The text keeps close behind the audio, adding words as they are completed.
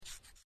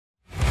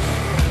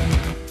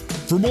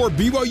For more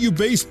BYU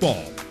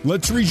baseball,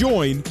 let's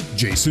rejoin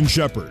Jason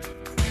Shepard.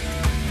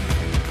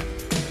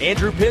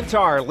 Andrew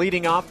Pintar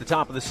leading off the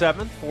top of the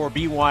seventh for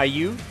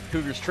BYU.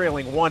 Cougars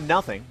trailing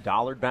 1-0.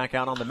 Dollard back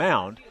out on the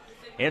mound.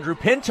 Andrew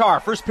Pintar,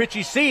 first pitch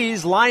he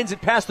sees, lines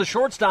it past the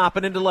shortstop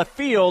and into left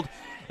field.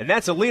 And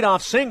that's a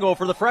leadoff single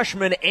for the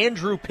freshman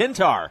Andrew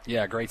Pintar.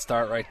 Yeah, great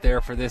start right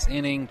there for this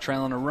inning,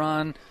 trailing a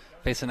run,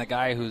 facing a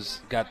guy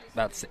who's got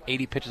about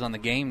 80 pitches on the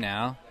game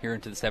now, here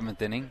into the seventh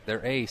inning.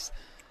 Their ace.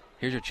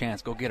 Here's your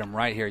chance. Go get him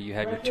right here. You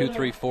have your 2,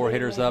 3, 4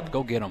 hitters up.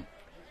 Go get him.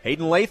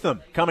 Hayden Latham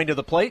coming to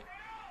the plate.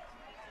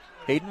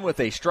 Hayden with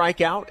a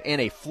strikeout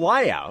and a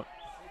flyout.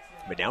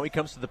 But now he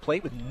comes to the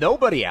plate with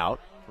nobody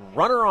out.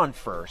 Runner on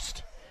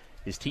first.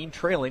 His team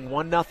trailing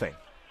 1-0.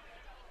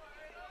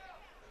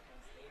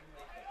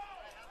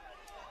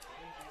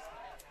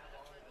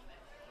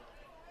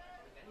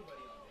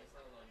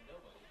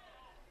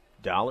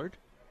 Dollard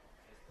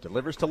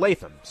delivers to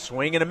Latham.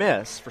 Swing and a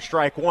miss for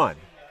strike one.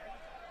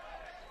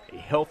 A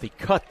healthy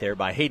cut there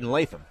by Hayden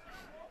Latham.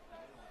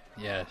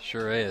 Yeah,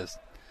 sure is.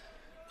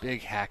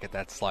 Big hack at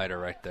that slider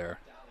right there.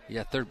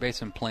 Yeah, third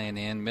baseman playing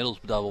in, middle's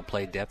double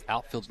play depth,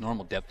 outfield's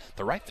normal depth.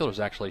 The right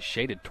fielder's actually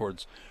shaded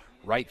towards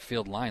right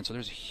field line, so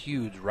there's a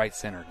huge right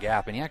center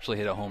gap, and he actually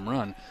hit a home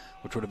run,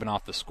 which would have been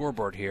off the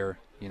scoreboard here,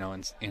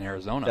 in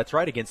Arizona. That's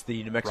right, against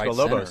the New Mexico right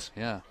Lobos.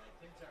 Center, yeah.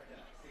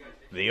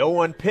 The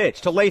 0-1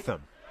 pitch to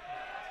Latham.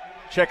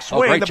 Check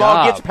swing. Great the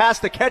ball job. gets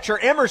past the catcher,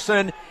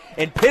 Emerson,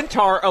 and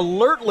Pintar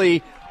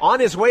alertly on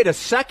his way to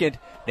second.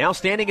 Now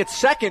standing at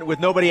second with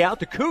nobody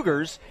out, the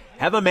Cougars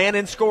have a man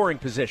in scoring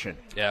position.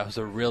 Yeah, it was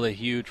a really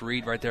huge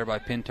read right there by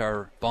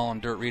Pintar. Ball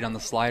and dirt read on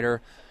the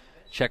slider.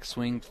 Check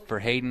swing for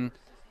Hayden.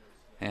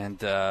 And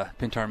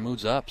Pintar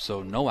moves up,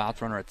 so no outs,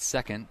 runner at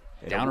second.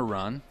 Down a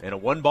run. And a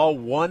 1-ball,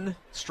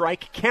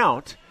 1-strike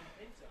count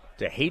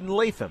to Hayden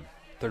Latham.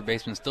 Third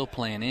baseman still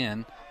playing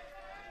in.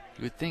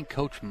 You would think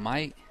coach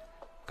might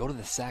go to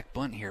the sack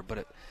bunt here,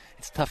 but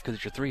it's tough because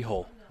it's your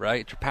 3-hole,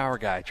 right? It's your power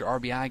guy. It's your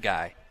RBI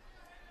guy.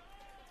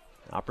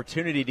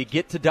 Opportunity to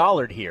get to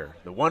Dollard here.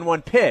 The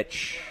 1-1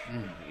 pitch.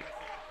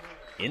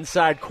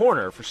 Inside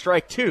corner for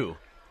strike two.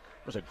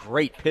 It was a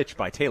great pitch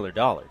by Taylor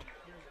Dollard.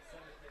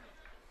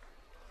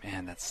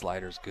 Man, that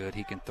slider's good.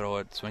 He can throw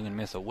it, swing and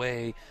miss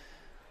away.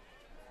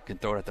 Can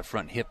throw it at the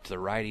front hip to the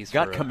righties.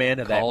 Got command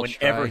of that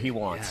whenever he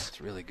wants. Yeah,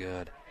 it's really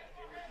good.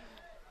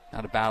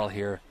 Not a battle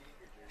here.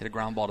 Hit a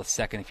ground ball to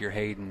second if you're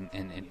Hayden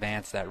and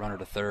advance that runner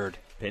to third.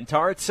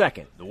 Pintar at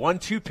second. The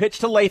 1-2 pitch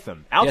to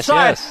Latham.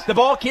 Outside. Yes. The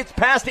ball gets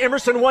past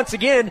Emerson once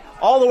again,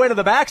 all the way to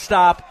the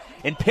backstop.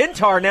 And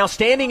Pintar now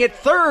standing at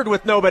third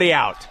with nobody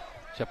out.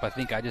 Shep, I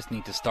think I just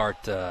need to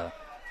start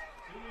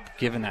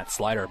giving that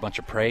slider a bunch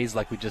of praise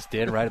like we just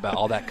did, right, about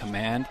all that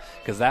command.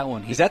 Because that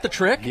one. Is that the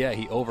trick? Yeah,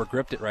 he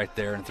over-gripped it right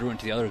there and threw it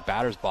into the other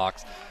batter's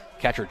box.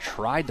 Catcher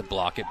tried to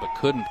block it but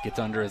couldn't. Gets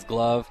under his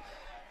glove.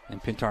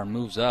 And Pintar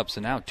moves up.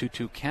 So now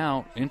 2-2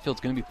 count. Infield's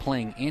going to be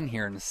playing in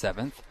here in the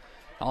seventh.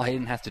 All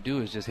Hayden has to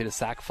do is just hit a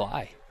sac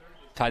fly.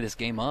 Tie this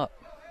game up.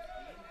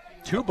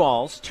 2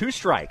 balls, 2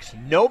 strikes.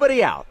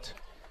 Nobody out.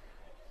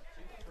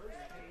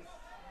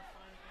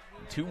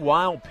 2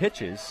 wild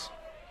pitches.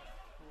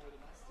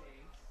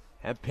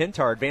 Have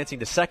Pintar advancing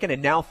to second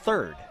and now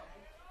third.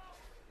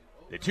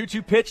 The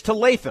 2-2 pitch to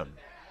Latham.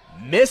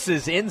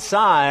 Misses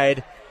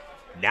inside.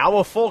 Now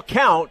a full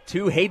count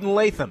to Hayden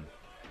Latham.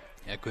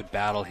 Yeah, good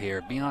battle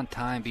here. Be on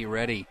time, be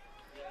ready.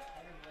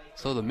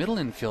 So the middle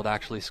infield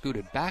actually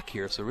scooted back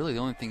here, so really the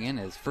only thing in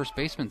is first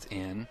baseman's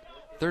in.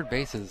 Third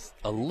base is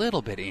a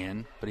little bit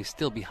in, but he's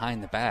still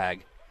behind the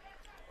bag.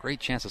 Great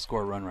chance to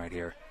score a run right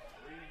here.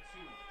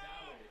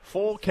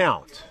 Full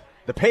count.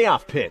 The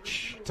payoff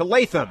pitch to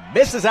Latham.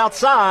 Misses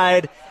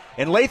outside,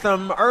 and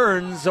Latham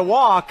earns a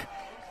walk.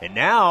 And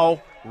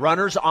now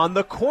runners on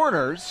the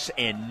corners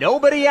and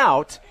nobody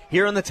out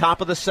here in the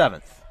top of the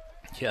seventh.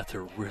 Yeah, it's a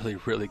really,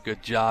 really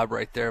good job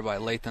right there by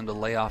Latham to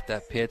lay off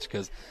that pitch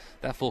because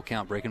that full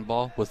count breaking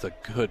ball was a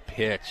good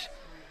pitch.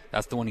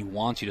 That's the one he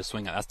wants you to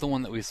swing at. That's the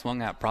one that we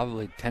swung at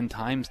probably 10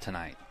 times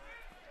tonight.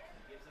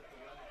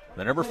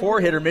 The number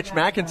 4 hitter, Mitch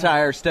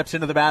McIntyre, steps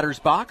into the batter's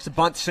box. A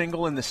bunt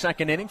single in the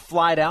second inning.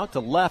 Flied out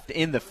to left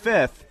in the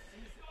fifth.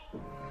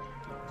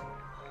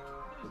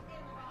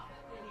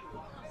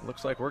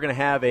 Looks like we're going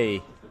to have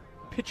a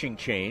pitching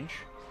change.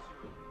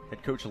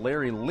 Head coach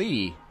Larry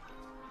Lee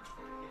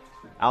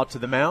out to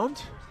the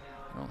mound.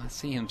 Well, I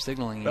see him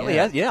signaling. Well,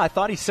 I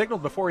thought he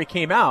signaled before he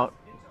came out.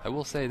 I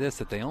will say this,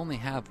 that they only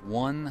have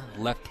one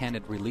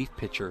left-handed relief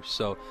pitcher,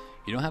 so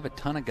you don't have a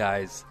ton of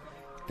guys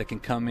that can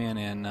come in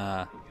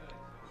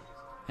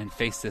and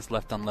face this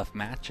left-on-left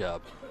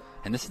matchup.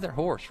 And this is their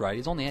horse, right?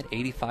 He's only had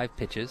 85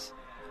 pitches.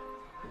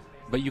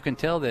 But you can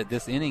tell that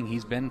this inning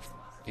he's been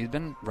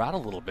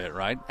rattled a little bit,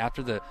 right?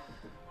 After the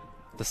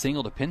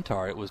single to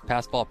Pintar, it was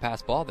pass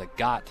ball that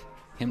got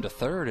him to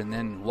third and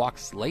then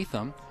walks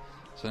Latham.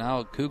 So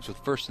now Cougs with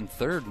first and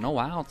third, no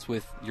outs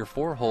with your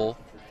 4-hole.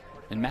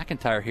 And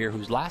McIntyre here,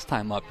 who's last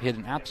time up, hit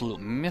an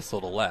absolute missile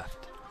to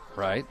left,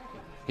 right?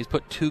 He's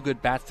put 2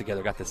 good bats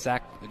together. Got the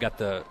sack, got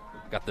the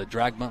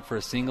drag bunt for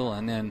a single,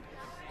 and then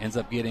ends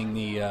up getting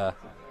the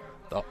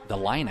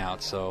line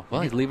out. So,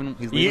 well, he's leaving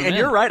And him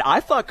you're in. right. I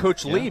thought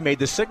Coach Lee made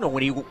the signal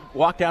when he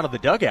walked out of the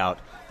dugout,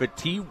 but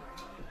he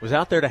was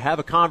out there to have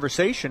a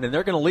conversation, and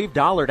they're going to leave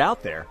Dollard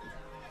out there.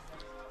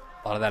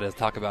 A lot of that is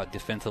talk about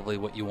defensively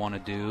what you want to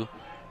do.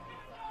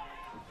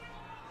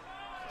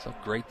 So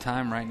great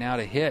time right now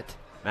to hit.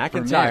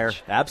 McIntyre,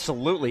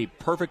 absolutely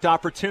perfect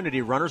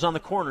opportunity. Runners on the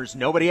corners,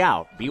 nobody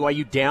out.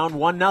 BYU down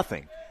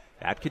 1-0.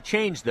 That could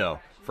change, though.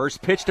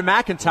 First pitch to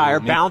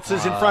McIntyre,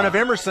 bounces in front of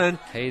Emerson,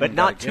 Hayden but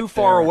not too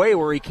far away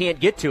where he can't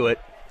get to it.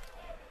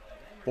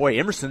 Boy,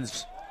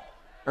 Emerson's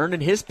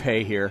earning his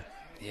pay here.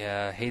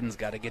 Yeah, Hayden's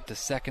got to get to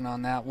second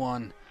on that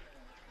one.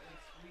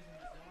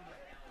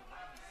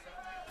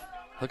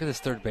 Look at this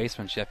third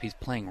baseman, Shep. He's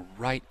playing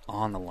right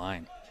on the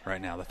line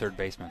right now, the third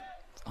baseman.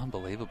 It's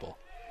unbelievable.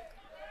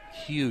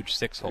 Huge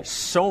 6-hole.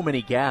 So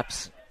many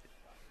gaps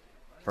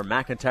for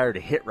McIntyre to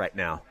hit right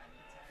now.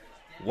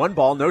 1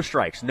 ball, no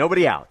strikes,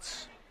 nobody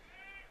outs.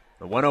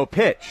 The 1-0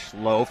 pitch,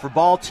 low for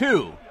ball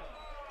 2.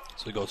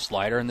 So he goes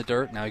slider in the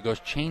dirt. Now he goes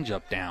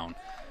changeup down.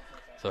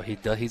 So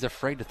he's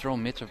afraid to throw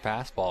Mitch a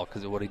fastball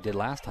because of what he did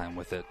last time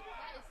with it.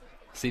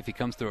 See if he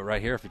comes through it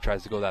right here if he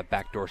tries to go that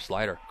backdoor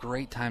slider.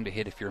 Great time to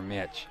hit if you're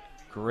Mitch.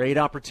 Great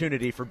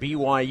opportunity for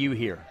BYU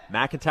here.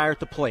 McIntyre at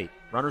the plate.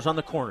 Runners on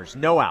the corners.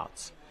 No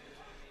outs.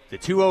 The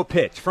 2-0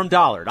 pitch from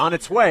Dollard on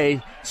its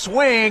way.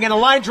 Swing and a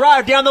line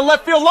drive down the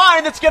left field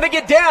line that's going to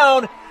get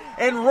down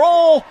and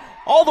roll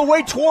all the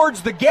way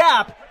towards the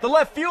gap. The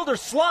left fielder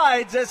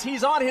slides as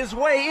he's on his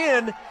way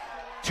in.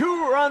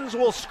 2 runs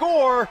will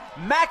score.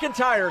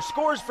 McIntyre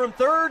scores from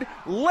third.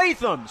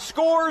 Latham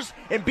scores,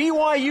 and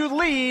BYU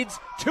leads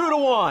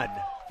 2-1.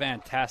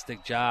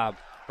 Fantastic job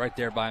right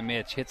there by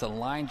Mitch. Hits a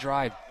line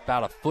drive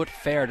about a foot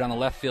fair down the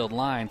left field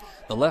line.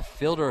 The left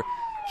fielder,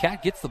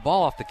 Cat, gets the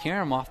ball off the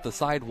carom off the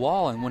side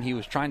wall, and when he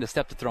was trying to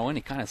step to throw in,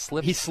 he kind of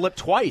slipped. He slipped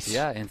twice.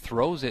 Yeah, and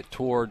throws it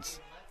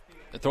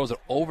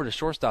over to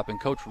shortstop, and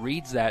Coach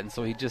reads that, and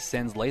so he just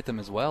sends Latham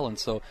as well. And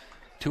so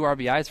 2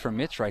 RBIs for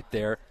Mitch right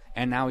there,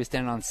 and now he's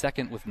standing on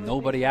second with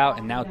nobody out,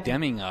 and now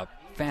Deming up.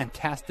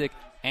 Fantastic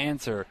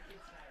answer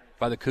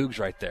by the Cougs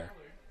right there.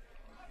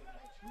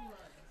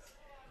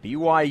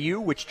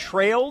 BYU, which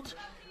trailed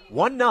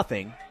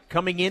 1-0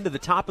 coming into the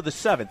top of the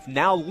 7th,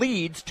 now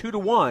leads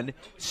 2-1,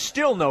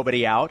 still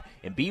nobody out,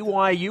 and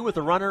BYU with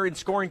a runner in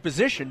scoring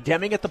position.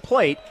 Deming at the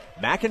plate,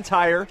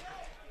 McIntyre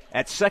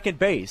at second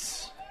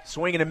base.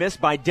 Swing and a miss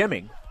by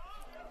Deming.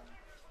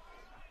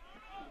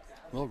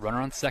 Well,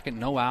 runner on second,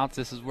 no outs.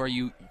 This is where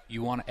you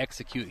want to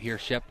execute here,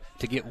 Shep,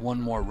 to get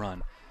one more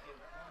run.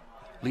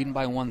 Leading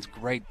by 1's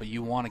great, but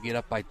you want to get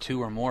up by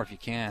 2 or more if you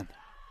can.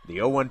 The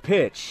 0-1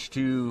 pitch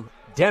to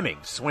Deming.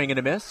 Swing and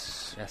a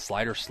miss. Yeah,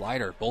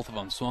 slider. Both of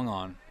them swung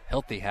on.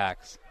 Healthy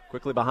hacks.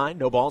 Quickly behind,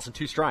 no balls and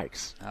 2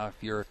 strikes. Now,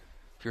 if you're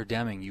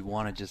Deming, you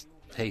want to just,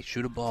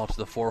 shoot a ball to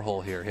the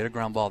 4-hole here. Hit a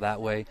ground ball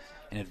that way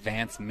and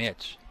advance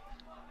Mitch.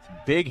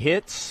 Big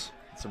hits,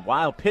 some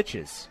wild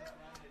pitches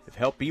have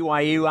helped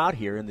BYU out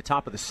here in the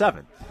top of the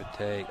 7th. Good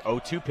take.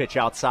 0-2 pitch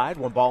outside,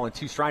 1 ball and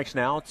 2 strikes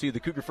now to the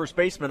Cougar first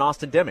baseman,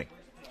 Austin Deming.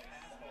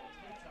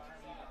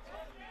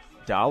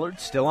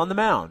 Dollard still on the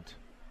mound.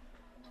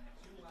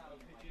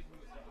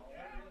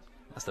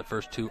 That's the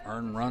first 2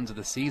 earned runs of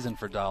the season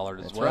for Dollard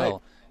as That's well.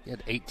 right. He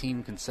had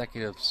 18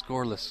 consecutive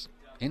scoreless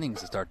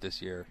innings to start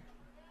this year.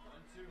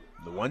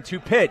 The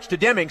 1-2 pitch to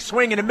Deming,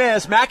 swing and a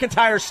miss.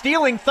 McIntyre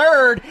stealing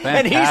third,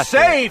 Fantastic. and he's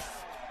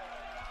safe.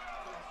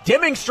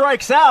 Deming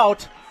strikes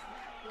out,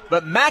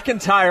 but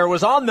McIntyre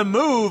was on the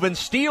move and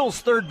steals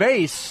third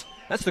base.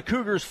 That's the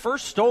Cougars'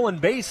 first stolen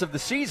base of the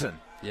season.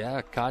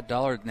 Yeah, caught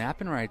Dollard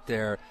napping right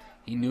there.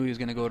 He knew he was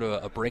going to go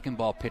to a breaking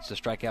ball pitch to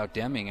strike out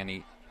Deming, and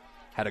he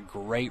had a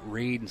great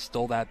read and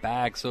stole that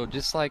bag. So it's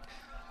just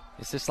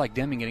like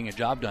Deming getting a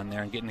job done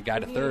there and getting the guy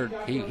to third.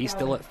 He's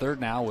still at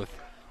third now with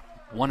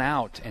 1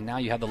 out, and now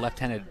you have the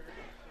left-handed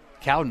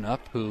Cowden up,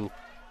 who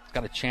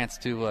got a chance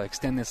to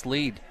extend this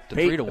lead to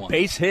 3-1.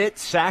 Base hit,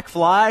 sac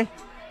fly.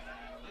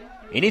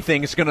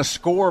 Anything is going to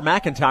score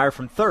McIntyre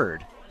from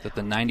third. It's at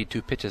the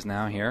 92 pitches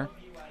now here.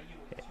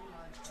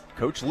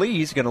 Coach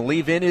Lee's going to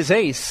leave in his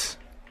ace.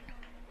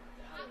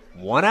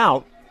 1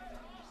 out.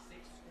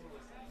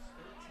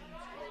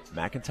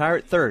 McIntyre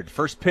at third.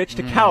 First pitch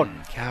to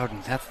Cowden.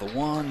 Cowden, that's the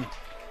one.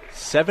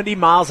 70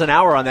 miles an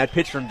hour on that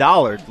pitch from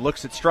Dollard.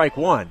 Looks at strike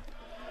 1.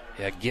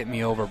 Yeah, get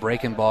me over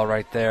breaking ball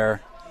right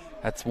there.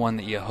 That's one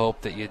that you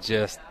hope that you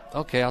just,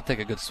 okay, I'll take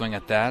a good swing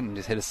at that and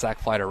just hit a sac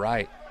fly to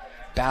right.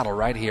 Battle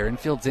right here.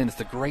 Infield's in. It's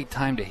a great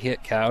time to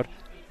hit, Cowden.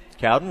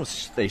 Cowden,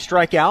 they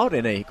strike out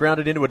and they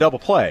grounded into a double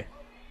play.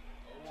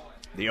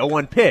 The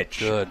 0-1 pitch.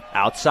 Good.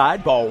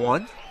 Outside, ball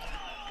 1.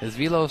 His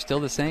velo is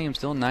still the same,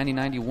 still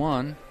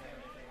 90-91.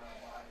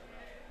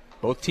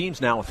 Both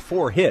teams now with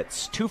 4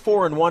 hits.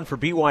 2-4-1 for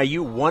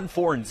BYU,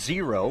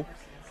 1-4-0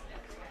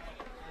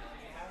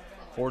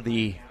 for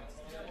the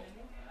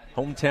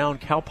hometown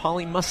Cal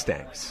Poly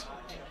Mustangs.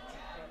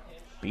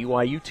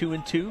 BYU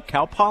 2-2,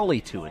 Cal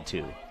Poly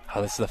 2-2.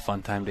 Oh, this is a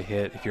fun time to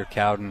hit. If you're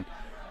Cowden,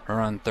 her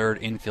on third,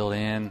 infield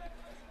in.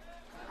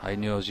 I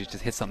knew it was you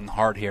just hit something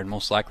hard here, and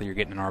most likely you're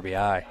getting an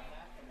RBI.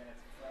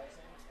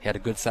 He had a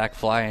good sac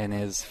fly in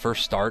his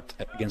first start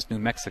against New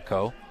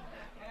Mexico.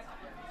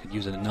 Could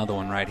use another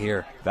one right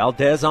here.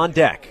 Valdez on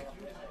deck.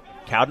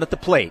 Cowden at the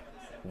plate.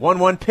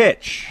 1-1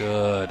 pitch.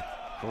 Good.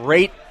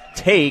 Great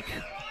take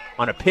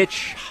on a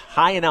pitch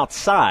high and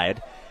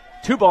outside.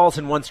 2 balls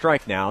and 1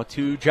 strike now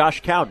to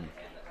Josh Cowden.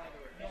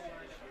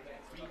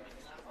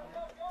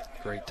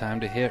 Great time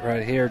to hit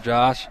right here,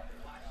 Josh.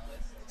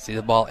 See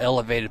the ball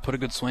elevated. Put a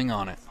good swing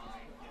on it.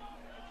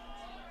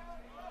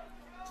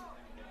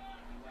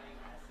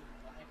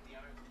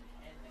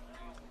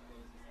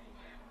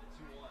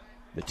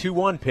 The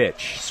 2-1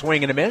 pitch.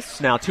 Swing and a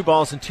miss. Now 2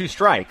 balls and 2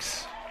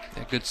 strikes.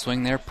 Yeah, good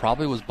swing there.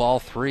 Probably was ball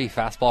 3.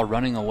 Fastball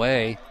running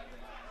away.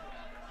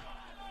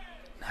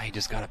 Now you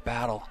just got to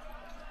battle.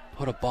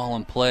 Put a ball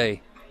in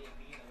play.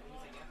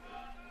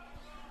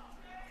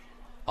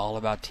 All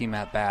about team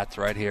at-bats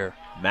right here.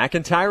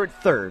 McIntyre at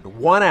third.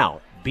 1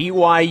 out.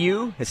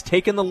 BYU has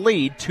taken the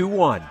lead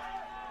 2-1.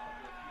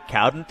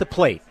 Cowden at the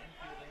plate.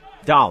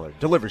 Dollard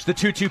delivers the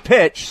 2-2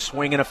 pitch.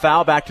 Swing and a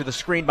foul back to the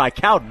screen by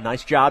Cowden.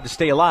 Nice job to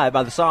stay alive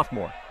by the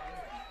sophomore.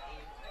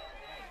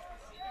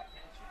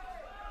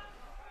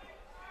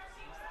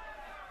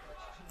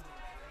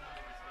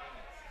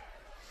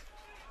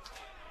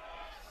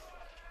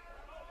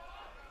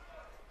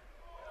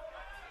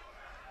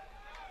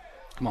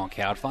 Come on,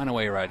 Cowd. Find a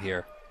way right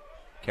here.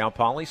 Cal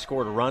Poly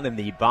scored a run in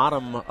the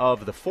bottom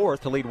of the 4th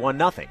to lead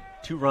 1-0.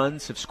 2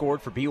 runs have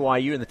scored for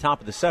BYU in the top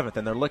of the 7th,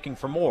 and they're looking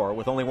for more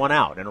with only 1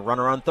 out and a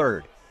runner on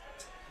third.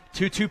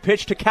 2-2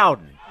 pitch to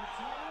Cowden.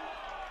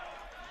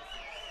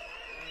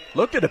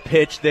 Looked at a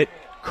pitch that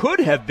could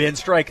have been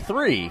strike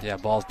 3. Yeah,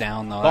 ball's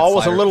down, though. Ball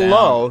was a little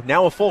low.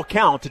 Now a full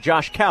count to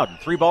Josh Cowden.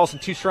 3 balls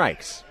and 2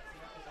 strikes.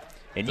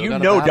 And Still you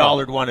know battle.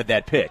 Dollard wanted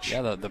that pitch.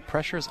 Yeah, the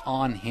pressure's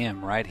on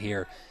him right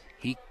here.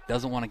 He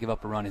doesn't want to give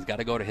up a run. He's got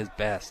to go to his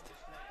best.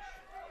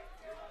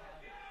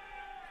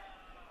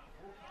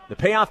 The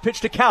payoff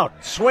pitch to Cowden.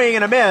 Swing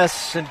and a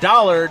miss, and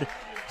Dollard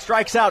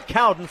strikes out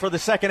Cowden for the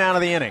 2nd out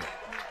of the inning.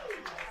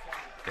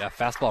 Yeah,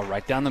 fastball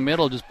right down the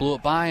middle. Just blew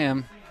it by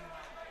him.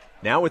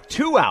 Now with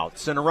 2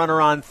 outs and a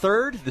runner on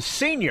third, the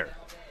senior,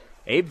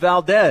 Abe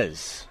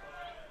Valdez,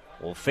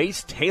 will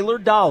face Taylor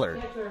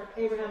Dollard.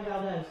 Abraham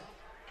Valdez.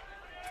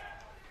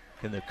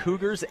 Can the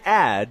Cougars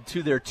add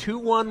to their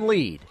 2-1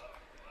 lead?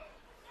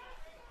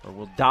 Or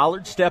will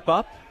Dollard step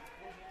up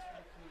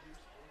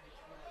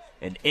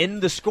and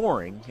end the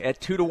scoring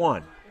at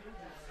 2-1?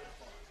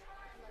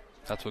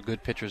 That's what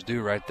good pitchers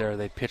do right there.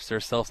 They pitch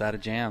themselves out of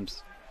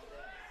jams.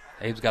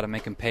 Abe's got to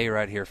make him pay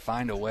right here.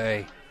 Find a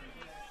way.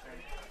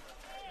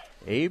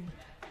 Abe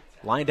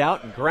lined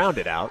out and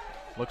grounded out.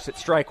 Looks at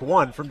strike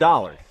 1 from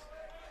Dollard.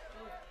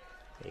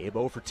 Abe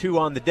 0 for 2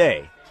 on the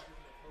day.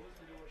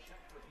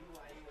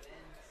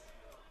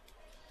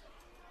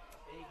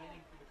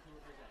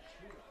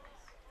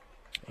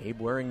 Abe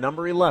wearing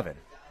number 11.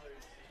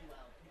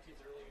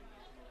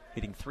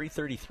 Hitting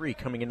 .333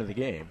 coming into the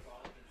game.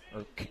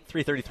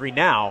 333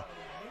 now.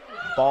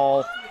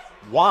 Ball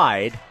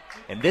wide.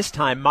 And this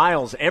time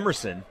Miles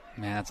Emerson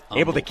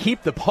able to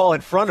keep the ball in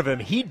front of him.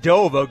 He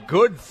dove a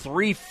good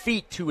 3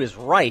 feet to his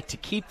right to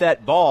keep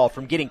that ball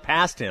from getting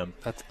past him.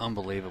 That's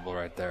unbelievable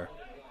right there.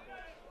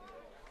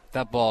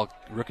 That ball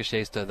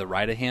ricochets to the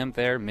right of him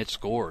there. Mitch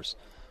scores.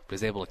 But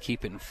he's able to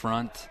keep it in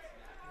front.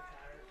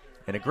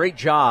 And a great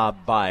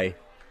job by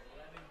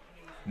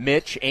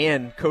Mitch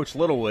and Coach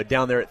Littlewood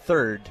down there at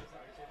third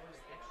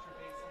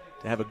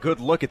to have a good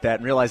look at that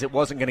and realize it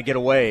wasn't going to get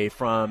away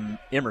from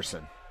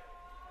Emerson.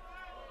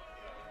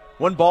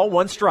 1 ball,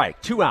 1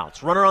 strike, 2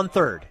 outs, runner on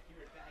third.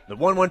 The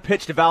 1-1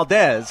 pitch to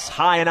Valdez,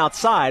 high and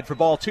outside for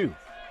ball 2.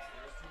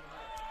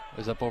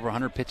 He's up over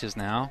 100 pitches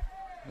now.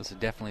 This would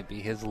definitely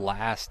be his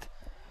last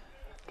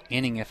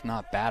inning, if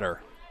not batter.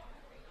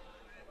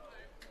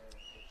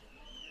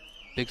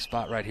 Big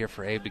spot right here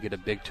for Abe to get a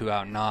big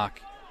 2-out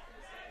knock.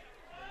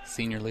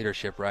 Senior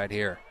leadership right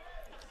here.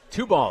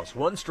 2 balls,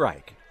 1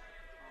 strike.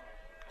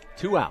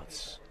 2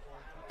 outs.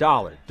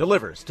 Dollard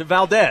delivers to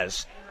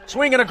Valdez.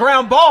 Swinging a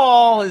ground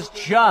ball is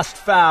just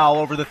foul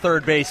over the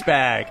third base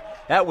bag.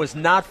 That was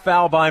not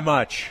foul by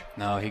much.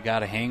 No, he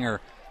got a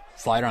hanger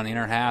slider on the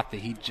inner half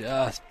that he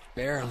just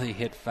barely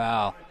hit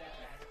foul.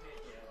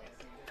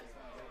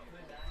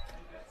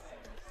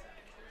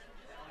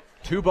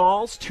 2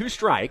 balls, 2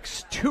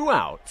 strikes, 2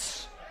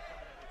 outs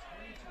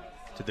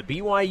to the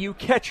BYU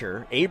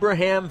catcher,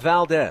 Abraham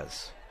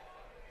Valdez.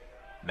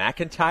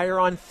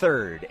 McIntyre on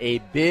third. A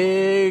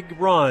big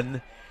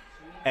run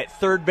at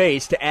third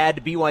base to add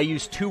to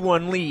BYU's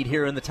 2-1 lead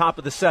here in the top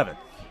of the 7th.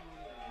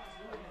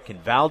 Can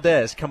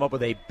Valdez come up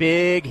with a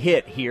big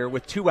hit here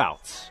with 2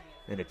 outs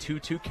and a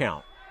 2-2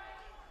 count?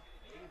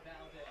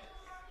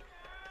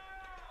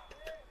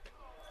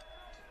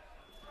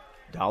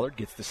 Dollard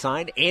gets the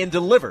sign and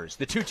delivers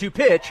the 2-2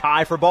 pitch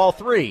high for ball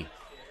 3.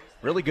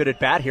 Really good at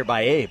bat here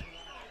by Abe.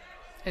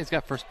 He's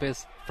got first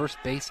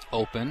base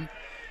open,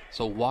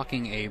 so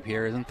walking Abe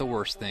here isn't the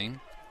worst thing.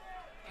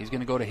 He's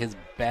going to go to his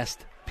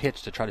best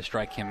pitch to try to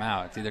strike him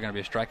out. It's either going to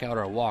be a strikeout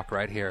or a walk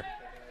right here.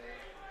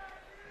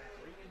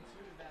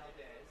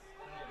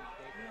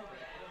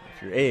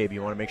 If you're Abe,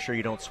 you want to make sure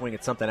you don't swing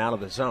at something out of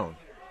the zone.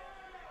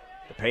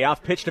 The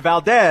payoff pitch to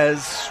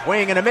Valdez,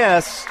 swing and a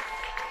miss.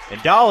 And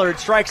Dollard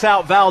strikes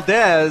out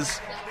Valdez.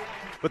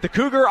 But the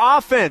Cougar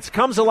offense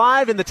comes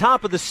alive in the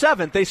top of the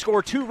 7th. They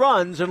score 2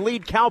 runs and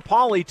lead Cal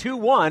Poly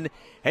 2-1,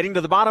 heading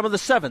to the bottom of the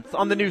 7th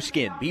on the new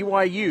skin,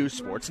 BYU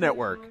Sports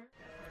Network.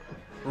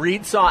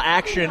 Reed saw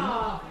action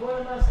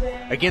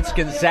against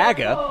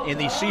Gonzaga in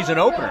the season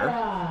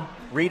opener.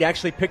 Reed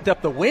actually picked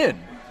up the win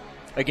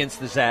against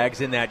the Zags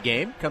in that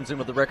game. Comes in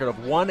with a record of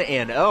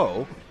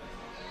 1-0.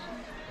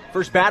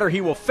 First batter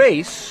he will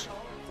face,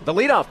 the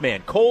leadoff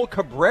man, Cole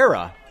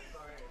Cabrera.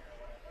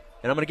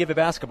 And I'm going to give a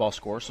basketball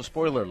score, so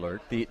spoiler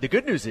alert. The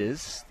good news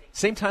is,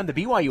 same time the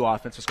BYU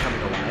offense was coming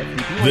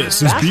alive.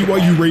 This is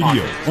BYU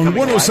Radio on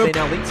 107. They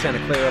now lead Santa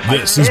Clara.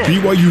 This is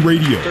BYU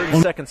Radio.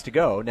 30 seconds to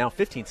go. Now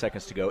 15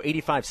 seconds to go.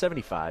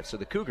 85-75. So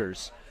the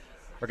Cougars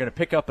are going to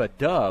pick up a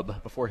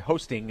dub before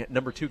hosting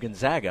number 2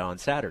 Gonzaga on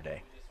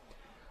Saturday.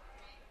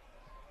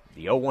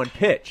 The 0-1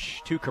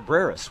 pitch to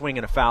Cabrera. Swing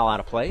and a foul out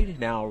of play.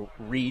 Now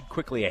Reed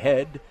quickly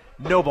ahead.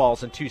 No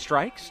balls and 2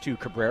 strikes to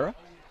Cabrera.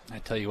 I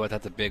tell you what,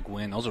 that's a big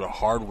win. Those are the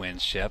hard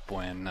wins, Shep,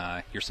 when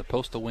you're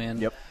supposed to win.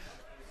 Yep.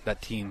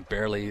 That team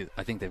barely,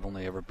 I think they've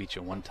only ever beat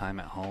you one time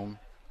at home,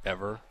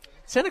 ever.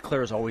 Santa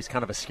Clara is always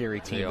kind of a scary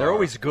team. They're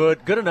always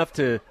good enough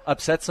to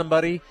upset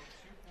somebody,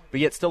 but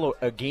yet still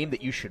a game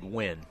that you should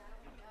win.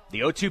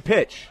 The 0-2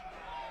 pitch.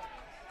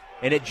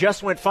 And it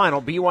just went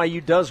final.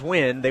 BYU does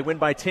win. They win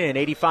by 10,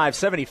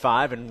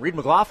 85-75, and Reed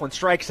McLaughlin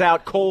strikes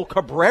out Cole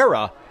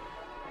Cabrera.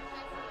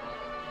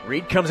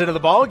 Reed comes into the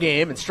ball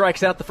game and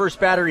strikes out the first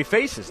batter he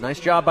faces. Nice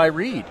job by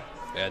Reed.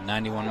 Yeah,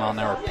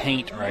 91-mile-an-hour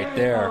paint right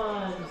there.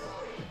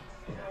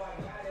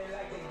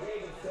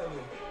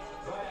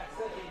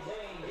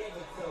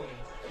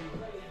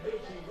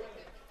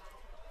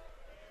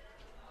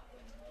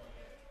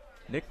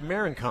 Nick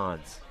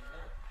Marincons,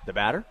 the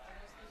batter.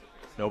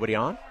 Nobody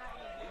on.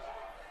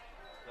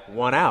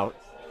 1 out.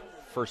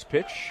 First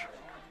pitch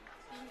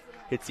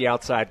hits the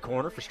outside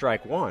corner for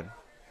strike 1.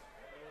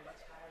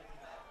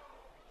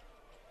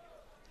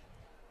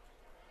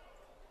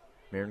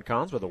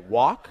 Marincons with a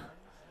walk,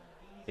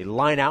 a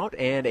line out,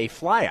 and a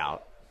fly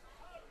out.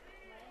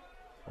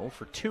 0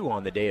 for 2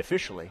 on the day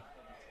officially.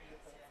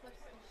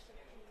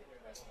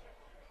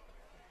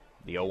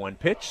 The 0-1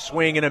 pitch,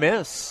 swing and a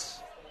miss.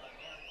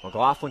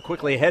 McLaughlin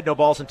quickly ahead, no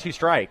balls and 2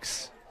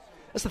 strikes.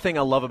 That's the thing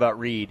I love about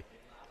Reed.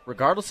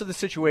 Regardless of the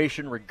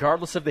situation,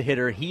 regardless of the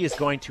hitter, he is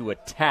going to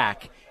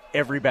attack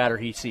every batter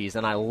he sees,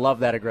 and I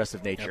love that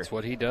aggressive nature. That's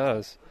what he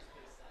does.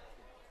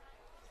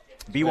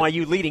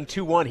 BYU leading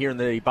 2-1 here in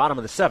the bottom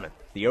of the 7th.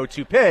 The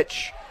 0-2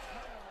 pitch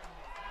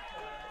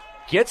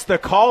gets the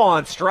call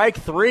on strike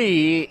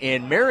 3,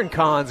 and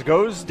Marincons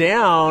goes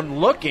down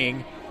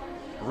looking.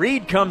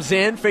 Reed comes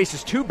in,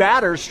 faces 2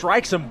 batters,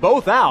 strikes them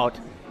both out,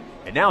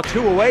 and now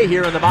 2 away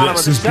here in the bottom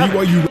of the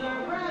 7th.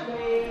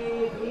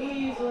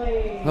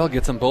 Well,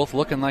 gets them both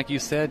looking like you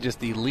said,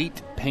 just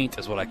elite paint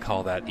is what I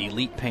call that.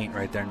 Elite paint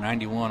right there,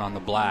 91 on the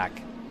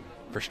black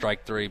for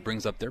strike 3,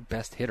 brings up their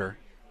best hitter.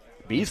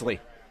 Beasley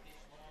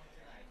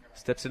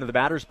steps into the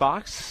batter's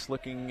box,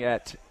 looking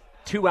at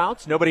 2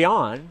 outs, nobody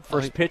on.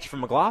 First pitch from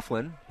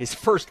McLaughlin, his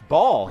first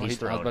ball he's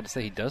thrown. I was about to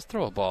say, he does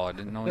throw a ball. I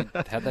didn't know he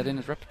had that in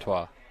his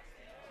repertoire.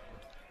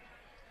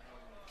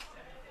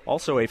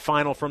 Also a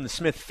final from the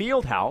Smith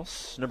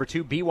Fieldhouse. Number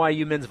 2,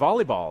 BYU men's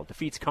volleyball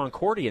defeats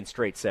Concordia in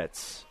straight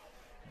sets.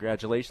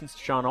 Congratulations to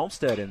Sean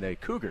Olmstead and the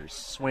Cougars.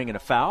 Swing and a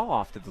foul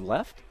off to the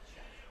left.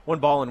 1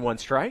 ball and 1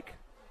 strike.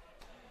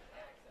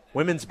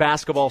 Women's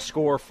basketball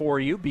score for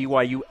you.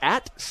 BYU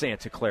at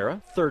Santa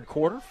Clara. 3rd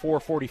quarter,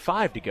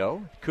 4:45 to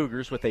go.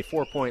 Cougars with a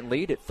 4-point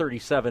lead at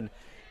 37-33.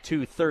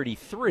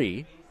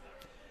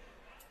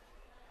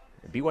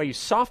 BYU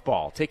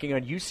softball taking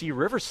on UC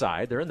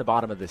Riverside. They're in the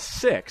bottom of the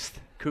 6th.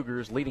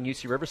 Cougars leading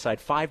UC Riverside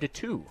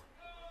 5-2.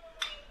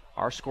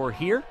 Our score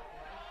here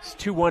is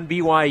 2-1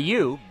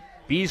 BYU.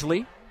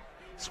 Beasley,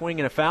 swing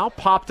and a foul,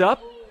 popped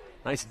up.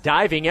 Nice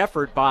diving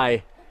effort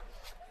by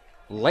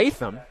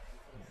Latham.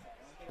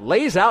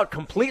 Lays out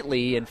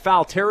completely in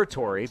foul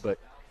territory, but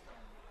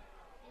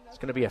it's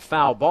going to be a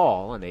foul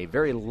ball and a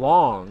very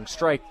long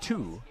strike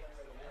 2.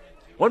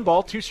 1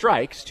 ball, 2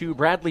 strikes to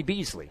Bradley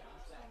Beasley.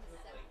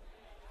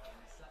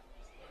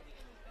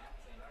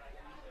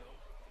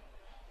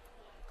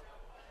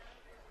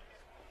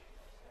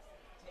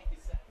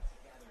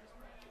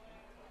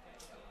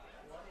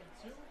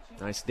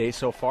 Nice day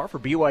so far for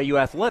BYU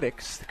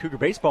Athletics. The Cougar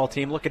baseball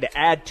team looking to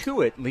add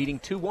to it, leading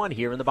 2-1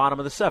 here in the bottom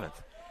of the 7th.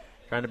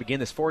 Trying to begin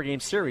this 4-game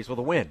series with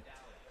a win.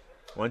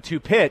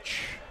 1-2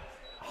 pitch,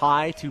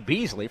 high to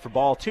Beasley for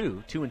ball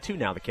 2. 2-2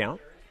 now the count.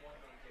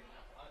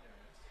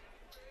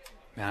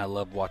 Man, I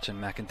love watching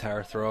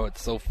McIntyre throw.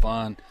 It's so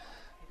fun.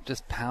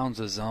 Just pounds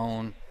the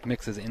zone,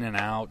 mixes in and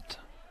out.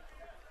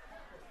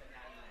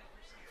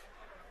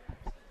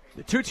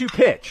 The 2-2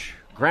 pitch,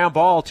 ground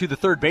ball to the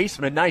third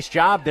baseman. Nice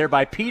job there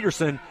by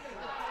Peterson.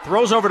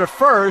 Throws over to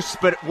first,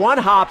 but one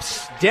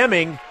hops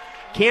Deming.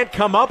 Can't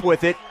come up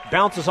with it.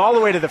 Bounces all the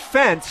way to the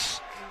fence.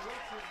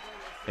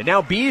 And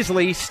now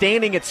Beasley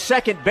standing at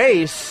second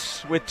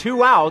base with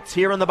 2 outs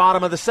here in the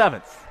bottom of the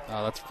 7th.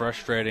 Oh, that's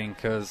frustrating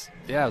because,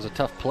 it was a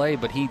tough play,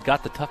 but he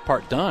got the tough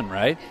part done,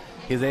 right?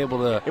 He's able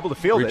to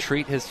field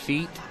retreat his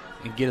feet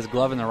and get his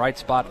glove in the right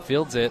spot,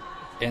 fields it,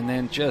 and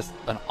then just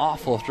an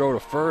awful throw to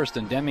first,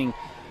 and Deming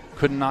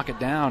couldn't knock it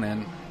down,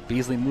 and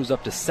Beasley moves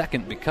up to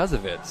second because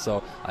of it.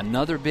 So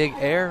another big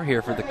error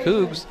here for the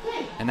Cougs,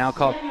 and now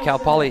Cal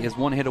Poly is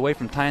 1 hit away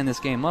from tying this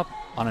game up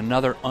on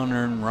another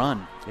unearned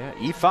run. Yeah,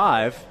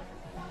 E5.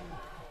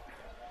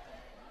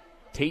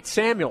 Tate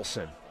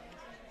Samuelson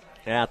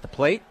at the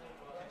plate,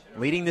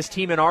 leading this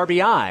team in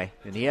RBI,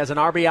 and he has an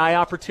RBI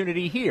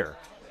opportunity here.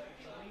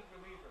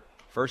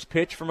 First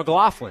pitch for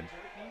McLaughlin.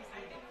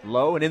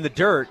 Low and in the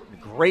dirt.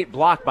 Great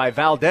block by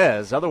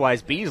Valdez.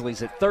 Otherwise,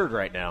 Beasley's at third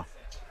right now.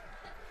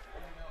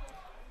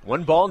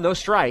 1 ball, no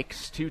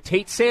strikes to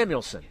Tate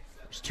Samuelson.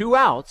 There's 2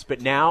 outs, but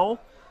now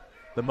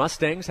the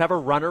Mustangs have a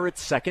runner at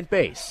second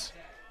base.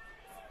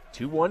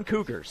 2-1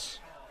 Cougars.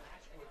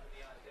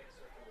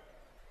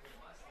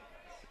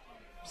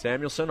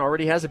 Samuelson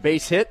already has a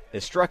base hit,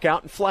 is struck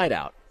out and flied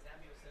out.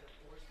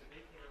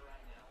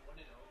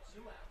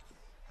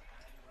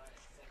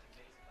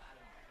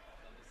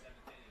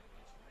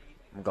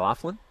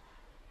 McLaughlin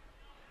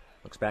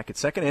looks back at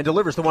second and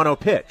delivers the 1-0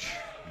 pitch.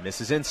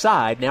 Misses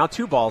inside. Now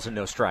 2 balls and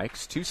no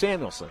strikes to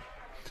Samuelson.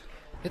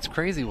 It's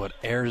crazy what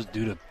errors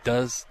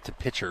does to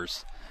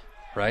pitchers,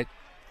 right?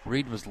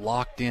 Reed was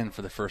locked in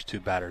for the first 2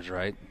 batters,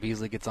 right?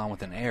 Beasley gets on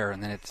with an error,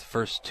 and then it's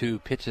first 2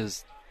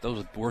 pitches.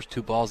 Those are the worst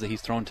 2 balls that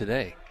he's thrown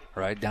today,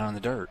 right? Down in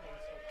the dirt.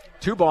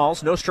 2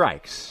 balls, no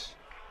strikes.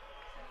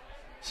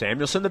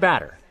 Samuelson the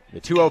batter. The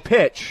 2-0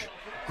 pitch.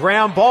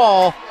 Ground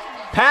ball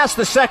past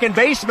the second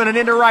baseman and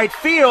into right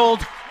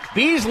field.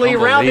 Beasley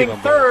rounding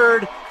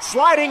third,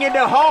 sliding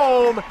into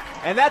home,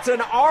 and that's an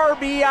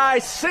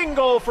RBI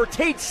single for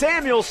Tate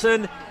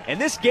Samuelson,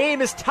 and this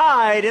game is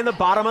tied in the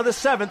bottom of the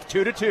 7th,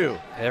 2-2.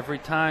 Every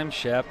time,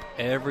 Shep,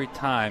 every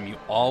time, you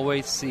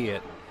always see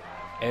it.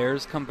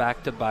 Errors come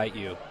back to bite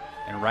you,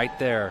 and right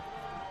there,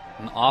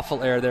 an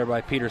awful error there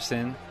by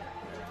Peterson.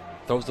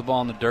 Throws the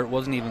ball in the dirt,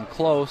 wasn't even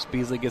close.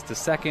 Beasley gets to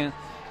second,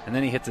 and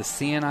then he hits a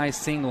CNI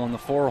single in the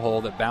 4-hole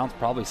that bounced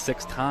probably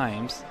 6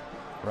 times.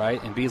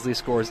 Right, and Beasley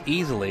scores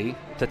easily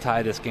to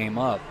tie this game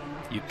up.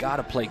 You got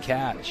to play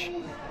catch.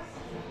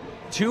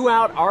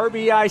 2-out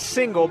RBI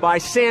single by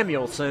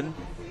Samuelson.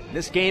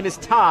 This game is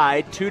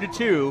tied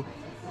 2-2.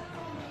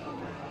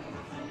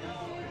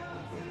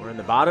 We're in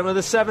the bottom of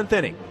the 7th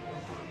inning.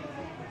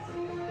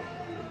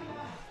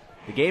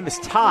 The game is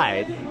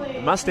tied.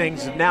 The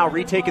Mustangs have now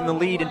retaken the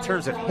lead in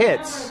terms of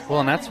hits. Well,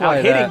 and that's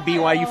why hitting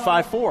BYU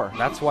 5-4.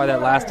 That's why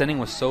that last inning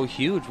was so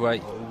huge.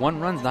 Right? 1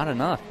 run's not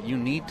enough. You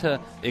need to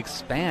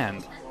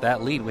expand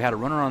that lead. We had a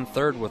runner on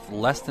third with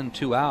less than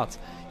 2 outs,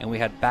 and we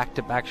had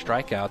back-to-back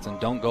strikeouts, and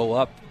don't go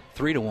up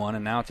 3-1,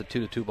 and now it's a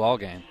 2-2 ball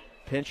game.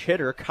 Pinch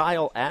hitter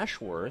Kyle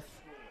Ashworth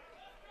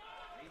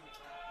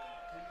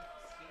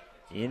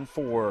in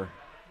for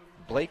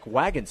Blake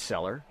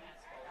Wagonseller.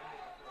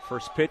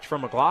 First pitch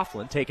from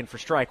McLaughlin, taken for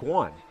strike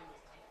 1.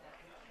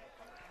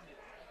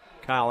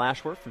 Kyle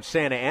Ashworth from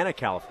Santa Ana,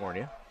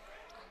 California.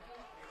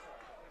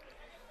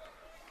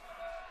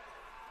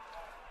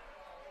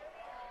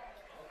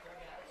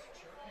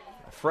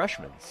 A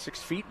freshman, 6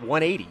 feet,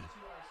 180.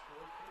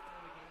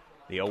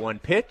 The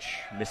 0-1 pitch,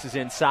 misses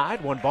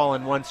inside, 1 ball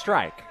and 1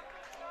 strike.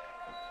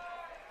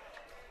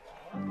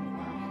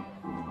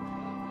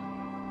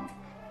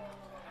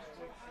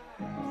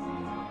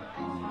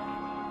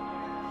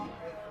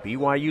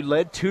 BYU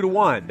led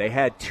 2-1. They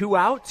had 2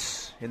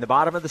 outs in the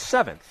bottom of the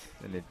 7th.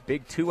 And a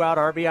big 2-out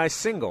RBI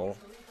single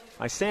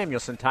by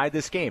Samuelson tied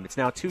this game. It's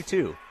now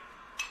 2-2.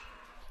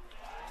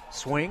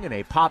 Swing and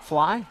a pop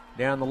fly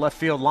down the left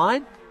field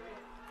line.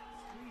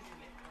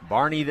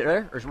 Barney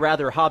there, or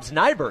rather Hobbs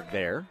Nyberg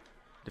there.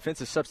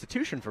 Defensive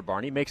substitution for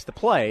Barney makes the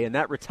play, and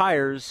that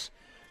retires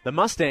the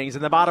Mustangs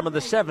in the bottom of the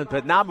 7th,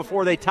 but not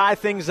before they tie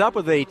things up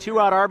with a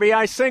 2-out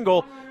RBI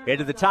single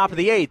into the top of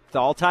the 8th,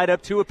 all tied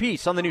up 2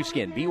 apiece on the new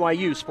skin,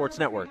 BYU Sports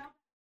Network.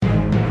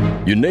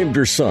 You named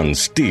your sons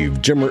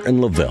Steve, Jimmer, and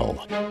Lavelle.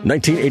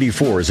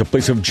 1984 is a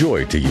place of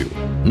joy to you,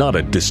 not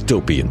a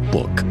dystopian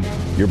book.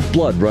 Your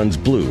blood runs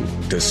blue,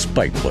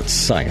 despite what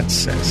science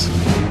says.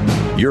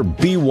 You're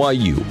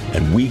BYU,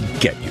 and we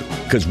get you,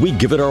 because we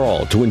give it our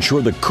all to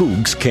ensure the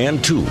Cougs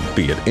can too,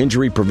 be it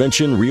injury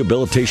prevention,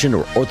 rehabilitation,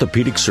 or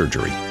orthopedic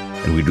surgery.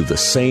 And we do the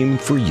same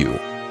for you.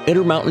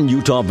 Intermountain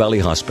Utah Valley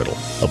Hospital,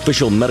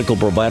 official medical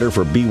provider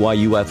for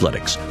BYU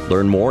Athletics.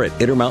 Learn more at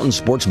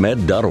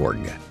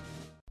intermountainsportsmed.org.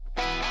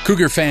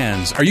 Cougar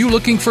fans, are you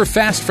looking for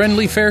fast,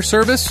 friendly, fair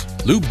service?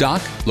 Lube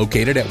Doc,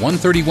 located at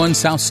 131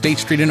 South State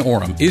Street in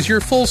Orem, is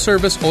your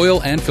full-service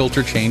oil and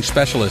filter change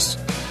specialist.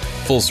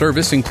 Full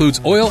service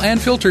includes oil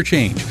and filter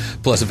change,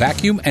 plus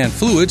vacuum and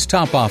fluids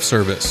top-off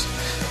service.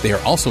 They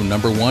are also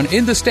 #1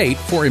 in the state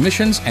for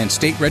emissions and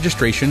state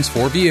registrations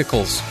for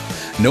vehicles.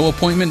 No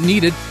appointment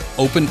needed.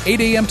 Open 8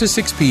 a.m. to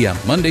 6 p.m.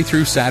 Monday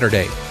through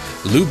Saturday.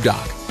 Lube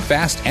Doc,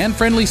 fast and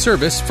friendly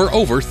service for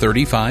over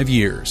 35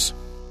 years.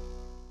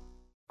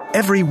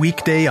 Every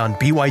weekday on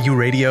BYU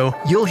Radio,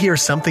 you'll hear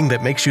something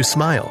that makes you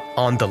smile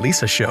on The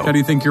Lisa Show. How do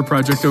you think your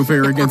project will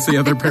fare against the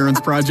other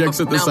parents' projects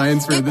at the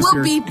science fair this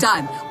year? It will be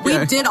done.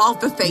 We did all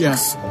the things.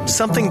 Yeah.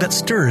 Something that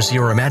stirs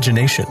your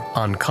imagination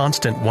on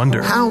Constant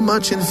Wonder. How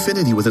much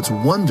infinity with its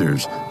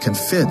wonders can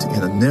fit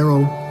in a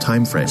narrow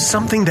time frame.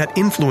 Something that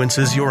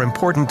influences your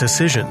important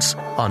decisions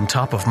on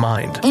Top of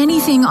Mind.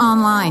 Anything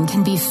online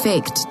can be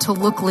faked to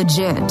look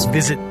legit.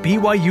 Visit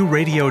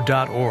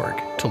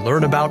BYURadio.org to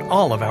learn about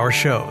all of our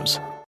shows.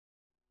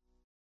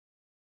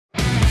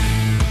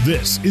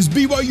 This is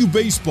BYU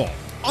Baseball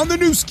on the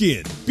new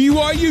skin,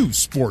 BYU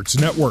Sports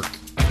Network.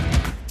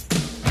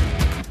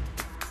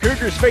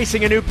 Cougars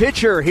facing a new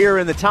pitcher here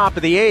in the top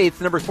of the eighth,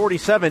 number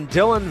 47,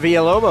 Dylan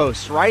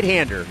Villalobos,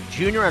 right-hander,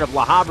 junior out of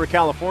La Habra,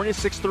 California,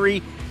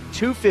 6'3",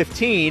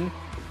 215.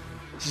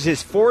 This is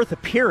his fourth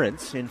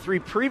appearance. In 3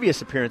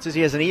 previous appearances,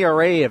 he has an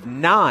ERA of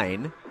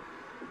 9.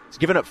 He's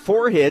given up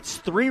 4 hits,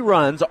 3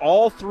 runs,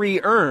 all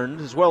 3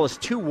 earned, as well as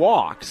 2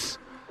 walks.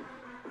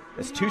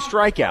 That's 2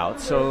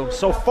 strikeouts.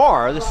 So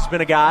far, this has been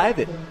a guy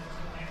that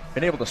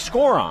been able to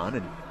score on.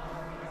 And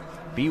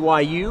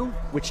BYU,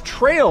 which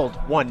trailed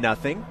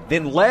 1-0,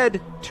 then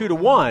led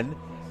 2-1,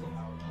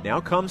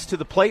 now comes to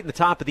the plate in the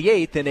top of the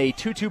 8th in a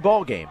 2-2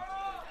 ball game.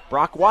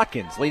 Brock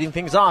Watkins leading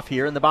things off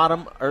here in the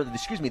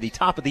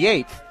top of the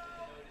 8th.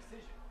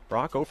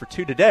 Brock 0 for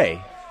 2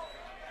 today.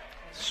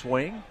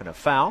 Swing and a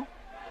foul.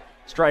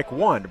 Strike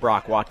 1 to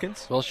Brock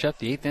Watkins. Well, Shep,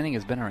 the 8th inning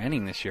has been our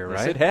inning this year, right?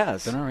 Yes, it has.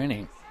 It's been our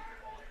inning.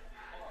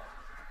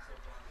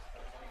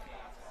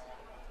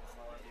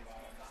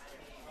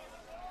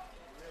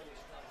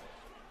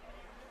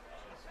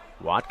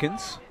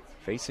 Watkins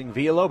facing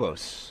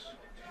Villalobos.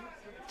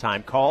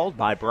 Time called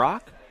by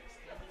Brock.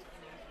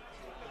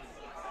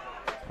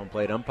 Home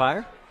plate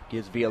umpire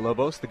gives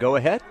Villalobos the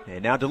go-ahead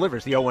and now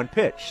delivers the 0-1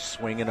 pitch.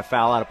 Swing and a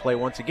foul out of play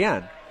once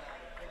again.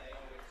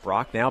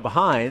 Brock now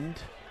behind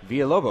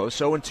Villalobos,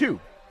 0-2.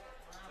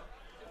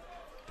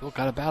 Phil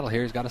got a battle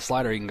here. He's got a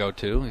slider he can go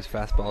to. He's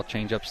fastball,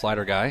 change-up,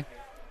 slider guy.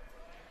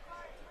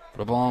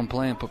 Put a ball in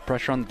play and put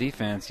pressure on the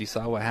defense. You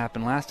saw what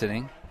happened last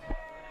inning.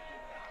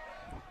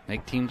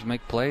 Make teams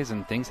make plays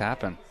and things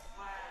happen.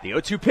 The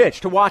 0-2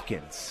 pitch to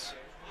Watkins.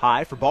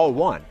 High for ball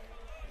 1.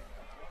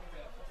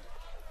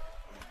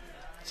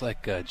 It's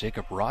like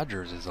Jacob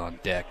Rogers is on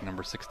deck,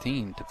 number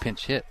 16, to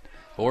pinch hit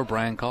for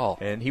Brian Call.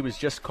 And he was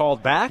just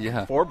called back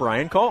for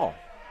Brian Call.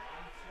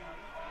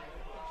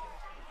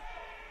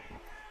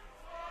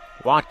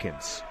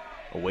 Watkins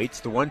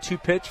awaits the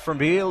 1-2 pitch from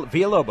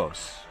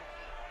Villalobos.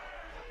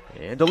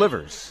 And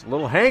delivers. A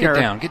little hanger.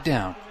 Get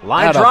down.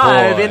 Line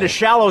drive into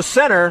shallow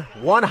center.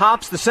 One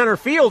hops the center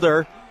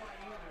fielder.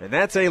 And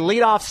that's a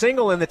leadoff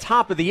single in the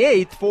top of the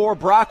 8th for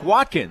Brock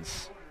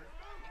Watkins.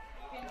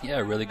 Yeah,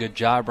 really good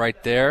job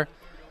right there.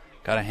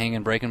 Got a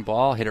hanging breaking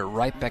ball, hit it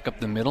right back up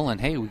the middle, and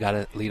hey, we got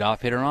a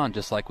leadoff hitter on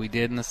just like we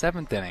did in the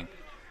 7th inning.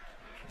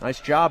 Nice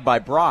job by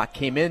Brock.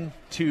 Came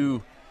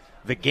into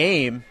the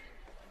game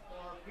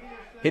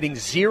hitting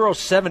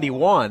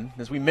 .071.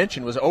 As we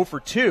mentioned, was 0 for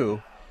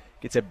 2.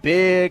 Gets a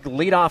big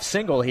leadoff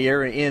single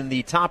here in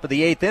the top of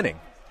the 8th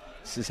inning.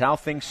 This is how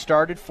things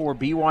started for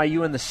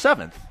BYU in the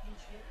 7th.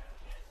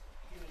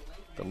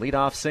 The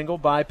leadoff single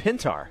by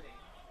Pintar.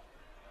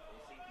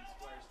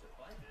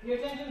 Your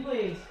attention,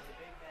 please.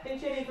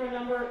 Pinch hitting for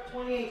number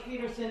 28,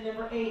 Peterson,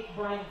 number 8,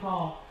 Brian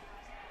Call.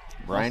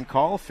 Brian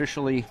Call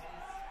officially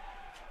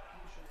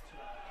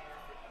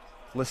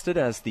listed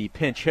as the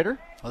pinch hitter.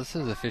 Well, this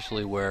is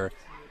officially where,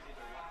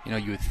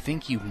 you would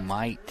think you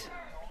might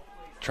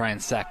try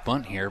and sack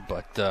bunt here,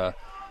 but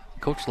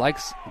Coach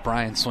likes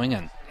Brian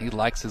swinging. He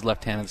likes his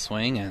left-handed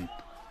swing, and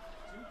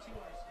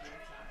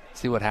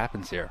see what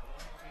happens here.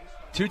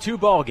 2-2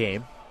 ball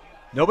game.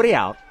 Nobody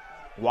out.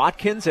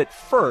 Watkins at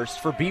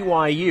first for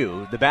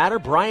BYU. The batter,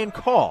 Brian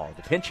Call,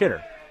 the pinch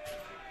hitter.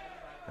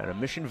 Out of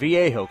Mission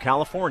Viejo,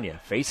 California,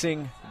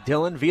 facing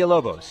Dylan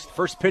Villalobos.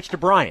 First pitch to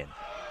Brian.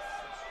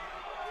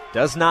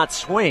 Does not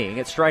swing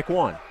at strike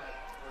 1.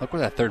 Look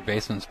where that third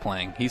baseman's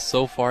playing. He's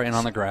so far in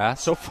on the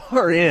grass. So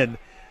far in.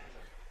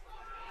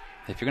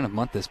 If you're going to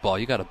bunt this ball,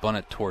 you got to bunt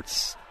it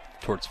towards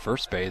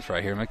first base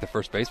right here. Make the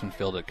first baseman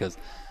field it, because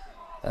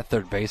that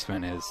third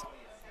baseman is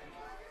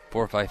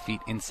 4 or 5 feet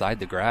inside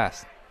the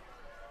grass.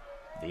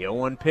 The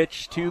 0-1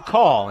 pitch to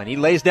Call, and he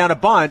lays down a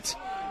bunt,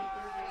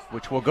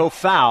 which will go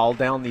foul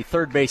down the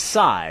third base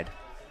side.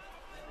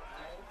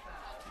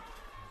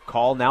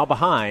 Call now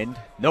behind.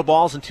 No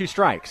balls and 2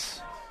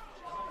 strikes.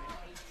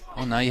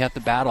 Oh, now you have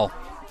to battle.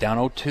 Down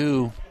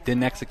 0-2.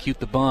 Didn't execute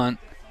the bunt.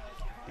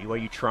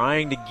 BYU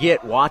trying to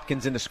get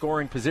Watkins into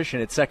scoring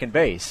position at second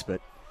base, but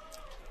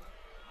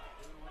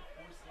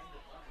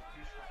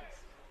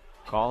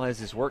Call has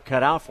his work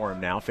cut out for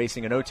him now,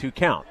 facing an 0-2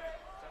 count.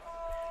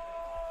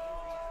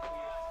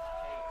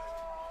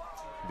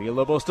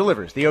 Villalobos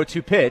delivers the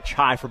 0-2 pitch,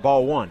 high for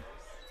ball 1.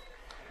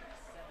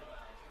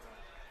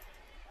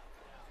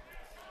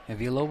 And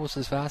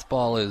Villalobos'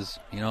 fastball is,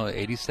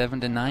 87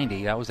 to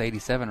 90. That was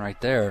 87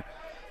 right there.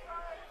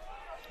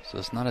 So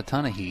it's not a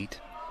ton of heat.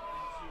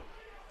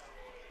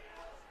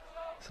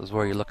 This is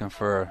where you're looking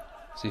for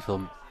See if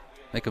he'll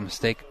make a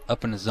mistake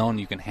up in the zone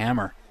you can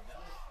hammer.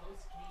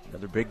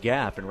 Another big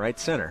gap in right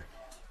center.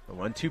 The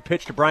 1-2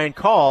 pitch to Brian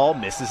Call.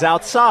 Misses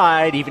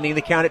outside, evening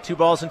the count at 2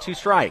 balls and 2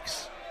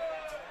 strikes.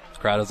 This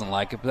crowd doesn't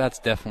like it, but that's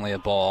definitely a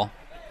ball.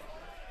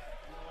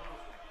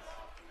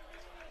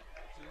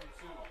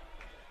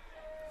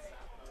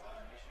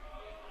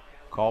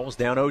 Call was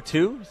down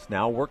 0-2. He's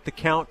now worked the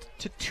count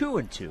to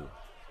 2-2.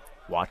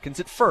 Watkins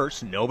at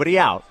first, nobody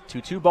out.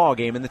 2-2 ball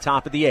game in the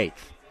top of the 8th.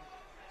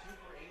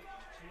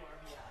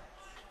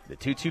 The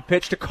 2-2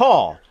 pitch to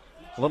Call.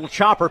 A little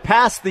chopper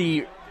past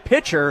the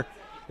pitcher.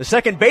 The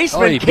second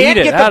baseman can't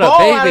get the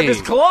ball out of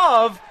his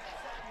glove.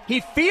 He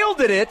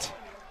fielded it,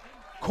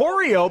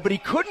 Corio, but he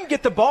couldn't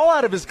get the ball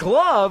out of his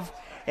glove.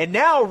 And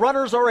now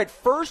runners are at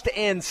first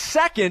and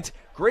second.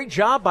 Great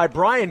job by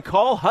Brian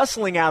Call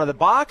hustling out of the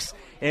box.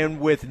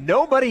 And with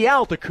nobody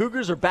out, the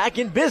Cougars are back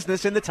in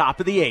business in the top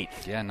of the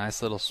 8th. Yeah,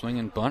 nice little swing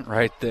and bunt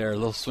right there. A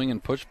little swing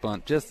and push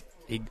bunt.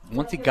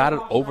 Once he got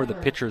it over the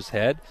pitcher's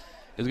head,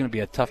 it was going to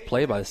be a tough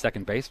play by the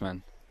second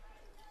baseman.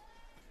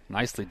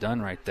 Nicely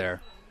done right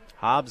there.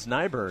 Hobbs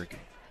Nyberg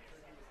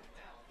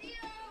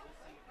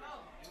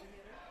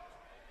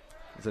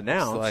is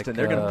announced, and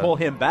they're going to pull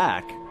him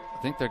back.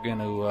 I think they're going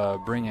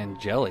to bring in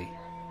Jelly.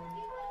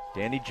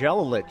 Danny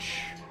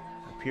Jelilich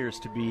appears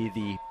to be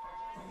the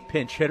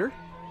pinch hitter.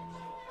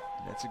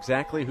 That's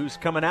exactly who's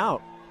coming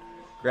out.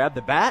 Grab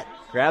the bat,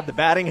 grab the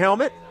batting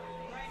helmet.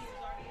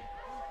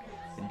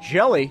 And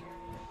Jelly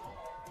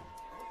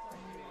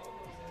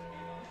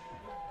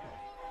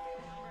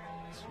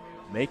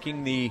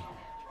making the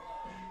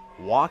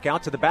walk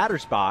out to the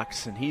batter's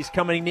box, and he's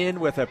coming in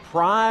with a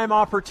prime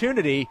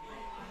opportunity.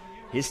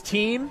 His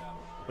team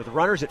with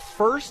runners at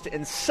first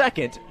and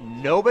second,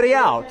 nobody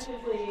out.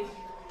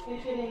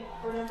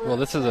 Well,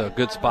 this is a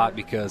good spot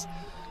because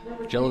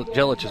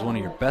Jelic is one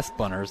of your best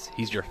bunters.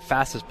 He's your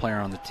fastest player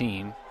on the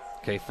team.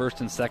 Okay,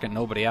 first and second,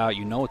 nobody out.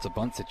 You know it's a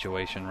bunt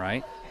situation,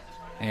 right?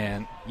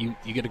 And you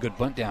get a good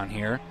bunt down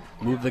here.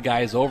 Move the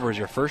guys over is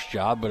your first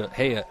job, but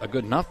hey, a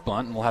good enough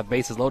bunt, and we'll have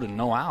bases loaded and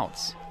no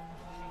outs.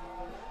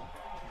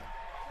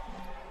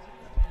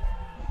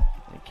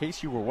 In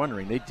case you were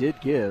wondering, they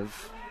did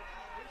give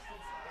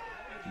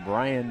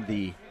Brian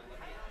the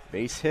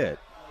base hit.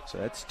 So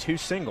that's 2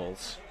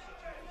 singles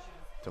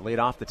to lead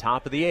off the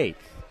top of the 8th.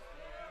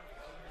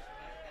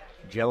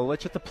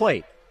 Jelilich at the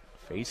plate,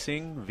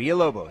 facing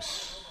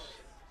Villalobos.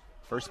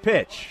 First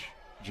pitch,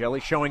 Jelly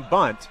showing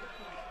bunt,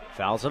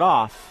 fouls it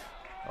off.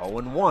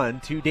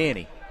 0-1 to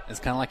Danny. It's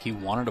kind of like he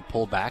wanted to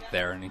pull back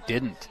there, and he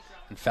didn't,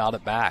 and fouled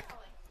it back.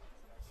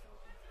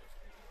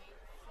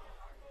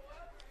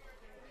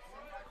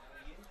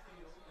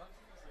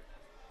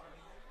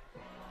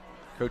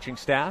 Coaching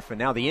staff and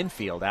now the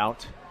infield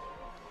out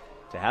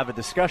to have a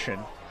discussion.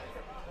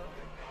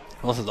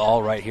 Well, this is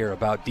all right here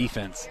about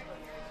defense,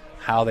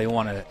 how they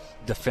want to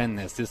defend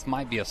this. This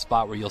might be a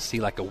spot where you'll see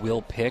like a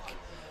wheel pick.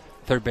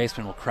 Third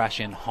baseman will crash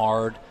in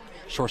hard.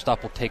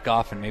 Shortstop will take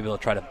off, and maybe they'll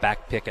try to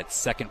back pick at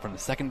second from the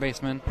second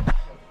baseman.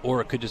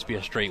 Or it could just be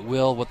a straight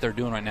wheel. What they're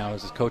doing right now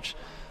is Coach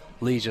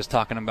Lee's just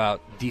talking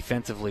about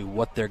defensively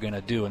what they're going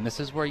to do. And this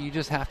is where you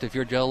just have to, if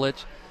you're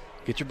Jelilich,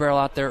 get your barrel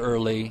out there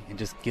early and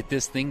just get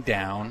this thing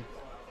down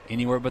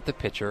anywhere but the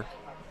pitcher,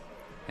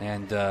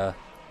 and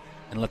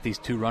let these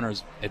 2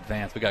 runners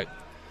advance. We got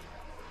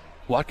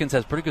Watkins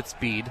has pretty good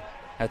speed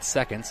at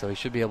second, so he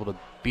should be able to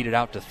beat it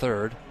out to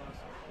third.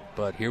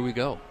 But here we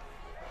go.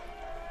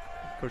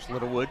 Coach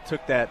Littlewood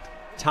took that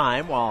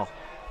time while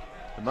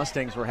the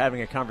Mustangs were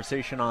having a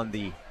conversation on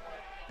the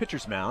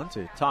pitcher's mound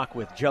to talk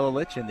with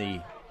Jelilich and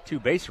the 2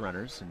 base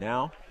runners. And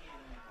now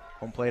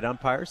home plate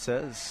umpire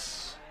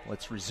says,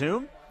 let's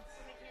resume.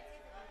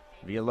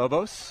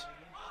 Villalobos.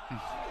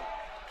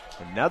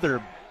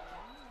 Another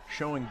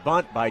showing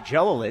bunt by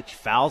Jelilich,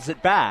 fouls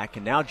it back,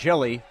 and now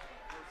Jelly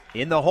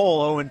in the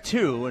hole,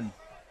 0-2, and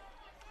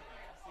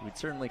we'd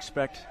certainly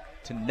expect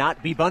to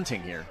not be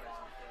bunting here.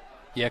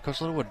 Yeah,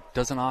 Coach Littlewood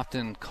doesn't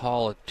often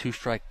call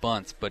 2-strike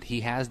bunts, but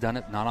he has done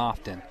it not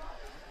often.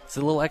 It's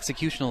the little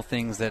executional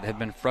things that have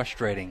been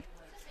frustrating.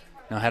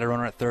 You know, had a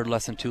runner at third,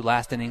 less than 2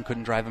 last inning,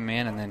 couldn't drive him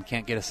in, and then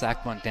can't get a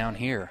sac bunt down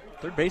here.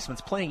 Third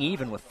baseman's playing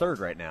even with third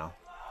right now.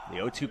 The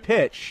 0-2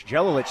 pitch,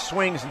 Jelilich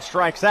swings and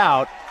strikes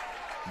out.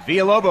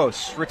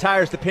 Villalobos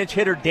retires the pinch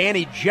hitter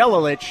Danny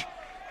Jelilich.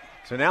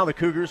 So now the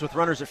Cougars with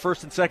runners at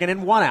first and second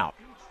and 1 out.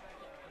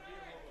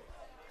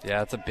 Yeah,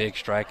 that's a big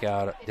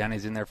strikeout.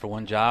 Danny's in there for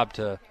one job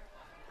to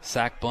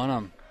sack bunt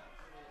him.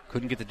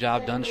 Couldn't get the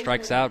job done,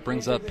 strikes out,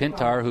 brings up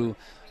Pintar, who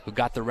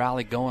got the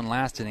rally going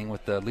last inning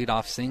with the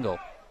leadoff single.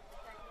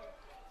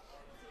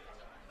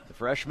 The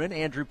freshman,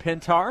 Andrew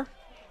Pintar,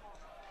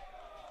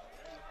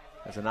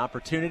 has an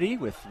opportunity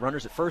with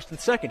runners at first and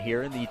second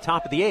here in the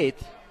top of the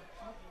 8th.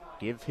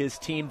 Give his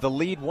team the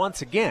lead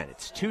once again.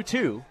 It's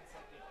 2-2.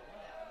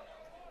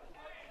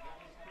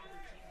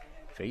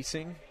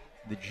 Facing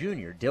the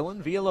junior,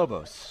 Dylan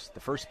Villalobos. The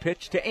first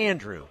pitch to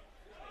Andrew.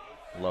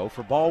 Low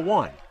for ball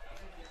 1.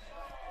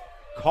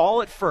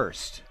 Call at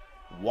first.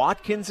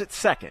 Watkins at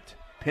second.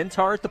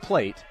 Pintar at the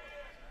plate.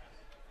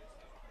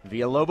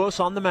 Villalobos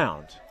on the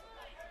mound.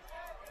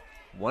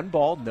 1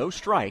 ball, no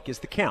strike is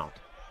the count.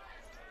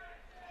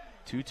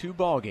 2-2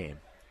 ball game.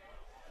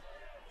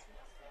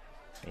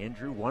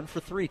 Andrew 1 for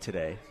 3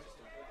 today.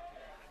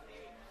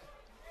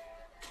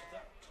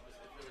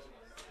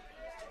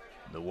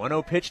 The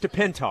 1-0 pitch to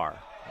Pintar.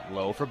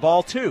 Low for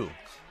ball 2.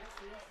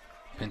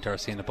 Pintar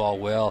seeing the ball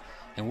well.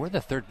 And where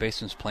the third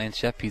baseman's playing,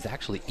 Shep, he's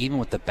actually even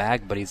with the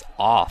bag, but he's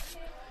off.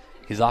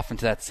 He's off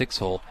into that 6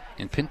 hole.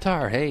 And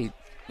Pintar, hey,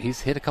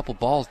 he's hit a couple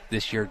balls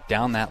this year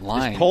down that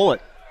line. Just pull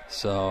it.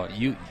 So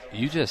you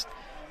just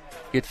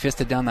get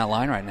fisted down that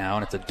line right now,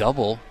 and it's a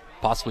double,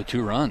 possibly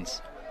 2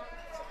 runs.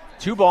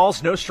 2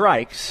 balls, no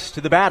strikes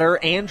to the batter,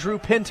 Andrew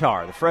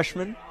Pintar, the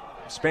freshman,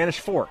 Spanish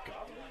Fork.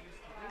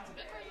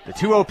 The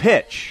 2-0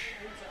 pitch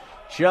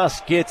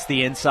just gets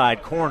the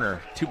inside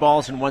corner. 2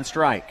 balls and 1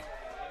 strike.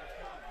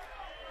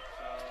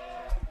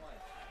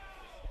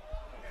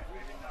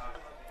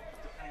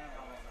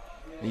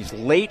 These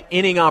late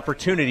inning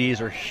opportunities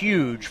are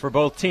huge for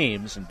both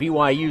teams, and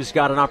BYU's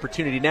got an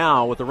opportunity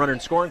now with the runner in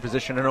scoring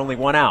position and only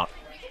 1 out.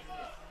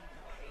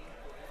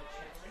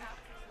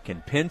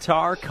 Can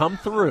Pintar come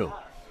through?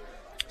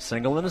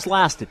 Single in his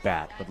last at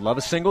bat. Would love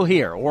a single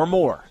here or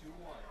more.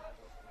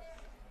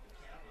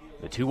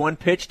 The 2-1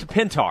 pitch to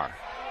Pintar.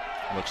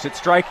 Looks at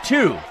strike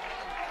 2.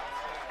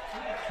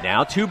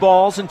 Now 2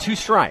 balls and 2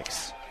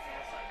 strikes.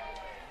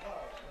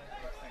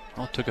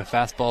 Well, took a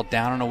fastball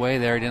down and away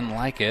there. He didn't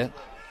like it.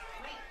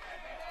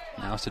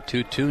 Now it's a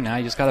 2-2. Now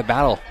you just got to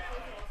battle.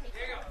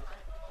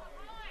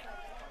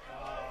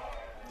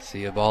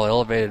 See a ball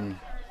elevated and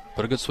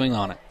put a good swing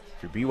on it.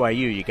 For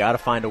BYU, you got to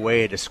find a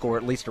way to score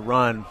at least a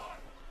run.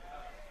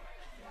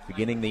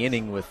 Beginning the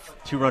inning with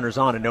 2 runners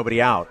on and nobody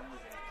out.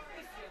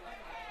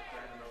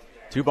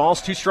 2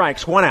 balls, 2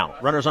 strikes, 1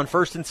 out. Runners on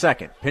first and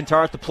second.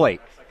 Pintar at the plate.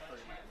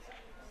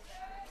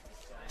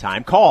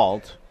 Time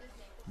called.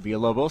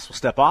 Villalobos will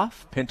step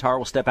off. Pintar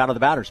will step out of the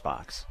batter's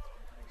box.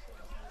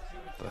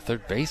 The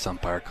third base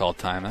umpire called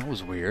time. That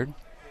was weird.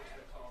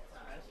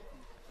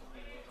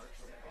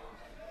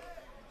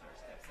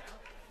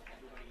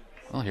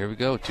 Well, here we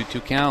go.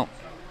 2-2 count.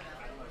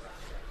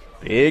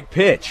 Big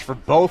pitch for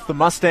both the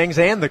Mustangs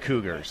and the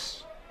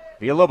Cougars.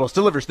 Villalobos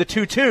delivers the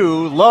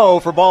 2-2,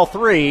 low for ball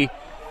 3,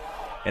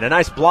 and a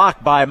nice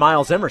block by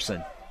Miles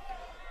Emerson.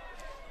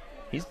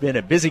 He's been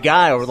a busy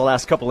guy over the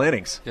last couple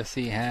innings. Yes,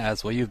 he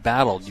has. Well, you've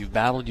battled.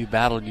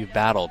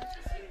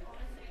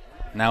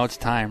 Now it's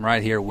time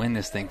right here. Win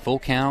this thing. Full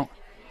count.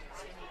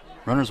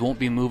 Runners won't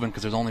be moving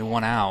because there's only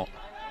 1 out.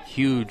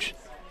 Huge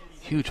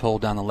hole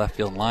down the left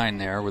field line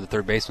there where the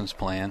third baseman's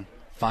playing.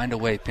 Find a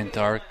way,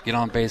 Pintar. Get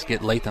on base,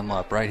 get Latham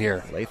up right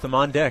here. Latham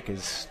on deck,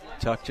 as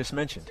Tuck just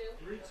mentioned.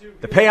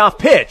 The payoff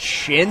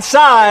pitch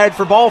inside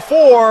for ball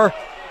 4.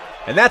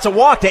 And that's a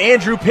walk to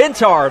Andrew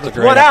Pintar with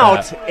 1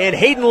 out. And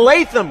Hayden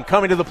Latham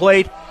coming to the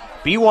plate.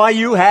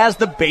 BYU has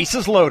the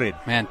bases loaded.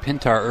 Man,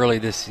 Pintar early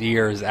this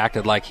year has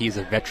acted like he's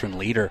a veteran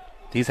leader.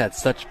 He's had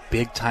such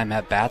big-time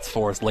at-bats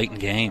for us late in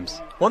games.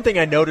 One thing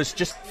I noticed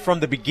just from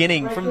the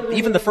beginning, from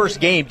even the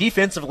first game,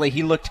 defensively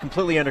he looked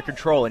completely under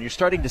control, and you're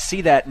starting to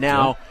see that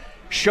now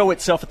show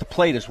itself at the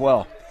plate as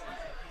well.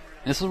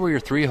 This is where your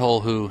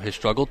 3-hole who has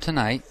struggled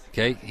tonight.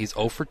 Okay, he's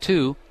 0 for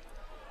 2.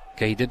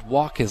 Okay, he did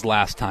walk his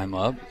last time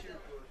up.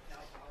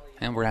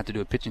 And we're going to have to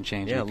do a pitching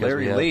change. Yeah,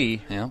 Larry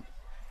Lee yeah,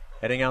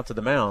 heading out to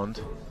the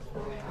mound.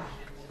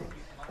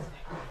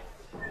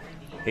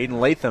 Hayden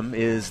Latham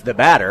is the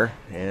batter,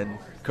 and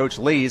Coach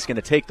Lee is going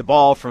to take the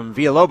ball from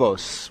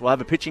Villalobos. We'll have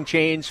a pitching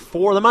change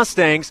for the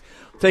Mustangs.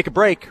 We'll take a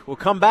break. We'll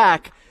come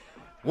back.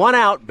 1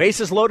 out,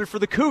 bases loaded for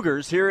the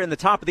Cougars here in the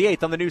top of the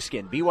 8th on the new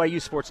skin,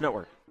 BYU Sports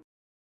Network.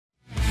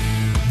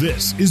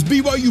 This is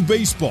BYU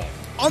Baseball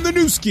on the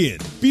new skin,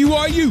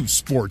 BYU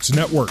Sports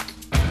Network.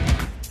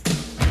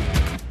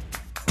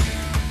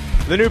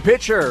 The new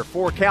pitcher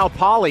for Cal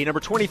Poly,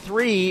 number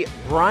 23,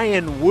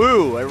 Brian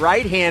Wu, a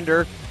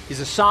right-hander. He's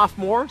a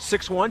sophomore,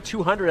 6'1",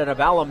 200 out of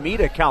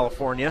Alameda,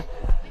 California.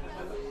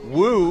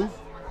 Wu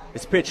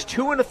has pitched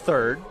 2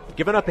 1/3,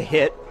 given up a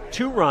hit,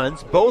 2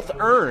 runs, both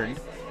earned,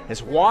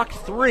 has walked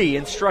 3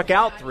 and struck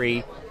out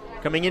 3.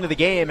 Coming into the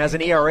game has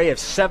an ERA of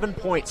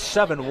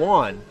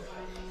 7.71.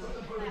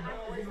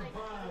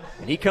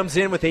 And he comes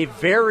in with a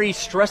very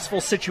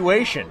stressful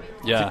situation.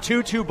 Yeah. It's a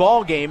 2-2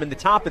 ball game in the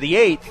top of the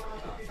 8th.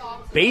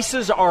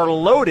 Bases are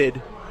loaded,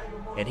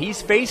 and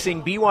he's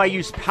facing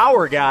BYU's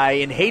power guy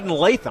in Hayden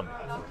Latham.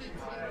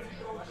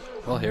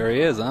 Well, here he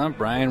is,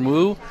 Brian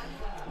Wu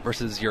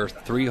versus your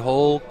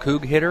 3-hole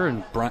Coug hitter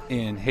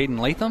in Hayden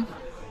Latham.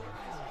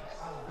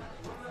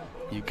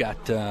 You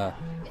got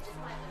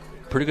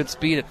pretty good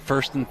speed at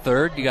first and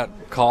third. You got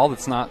call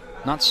that's not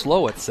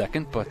slow at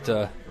second, but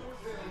not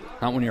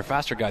one of your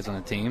faster guys on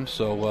the team.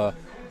 So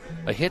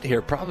a hit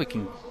here probably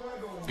can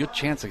good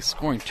chance of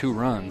scoring 2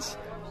 runs.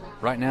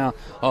 Right now,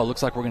 it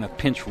looks like we're going to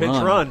pinch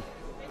run.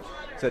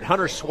 Is it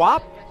Hunter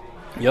Swap?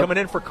 Yep. Coming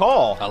in for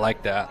call. I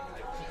like that.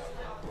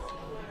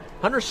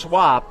 Hunter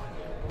Swap,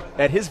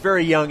 at his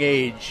very young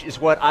age, is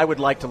what I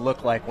would like to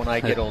look like when I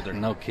get older.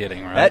 No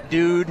kidding, right? That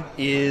dude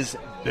is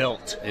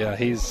built. Yeah,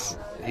 he's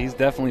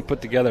definitely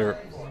put together,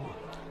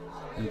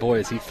 and boy,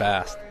 is he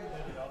fast.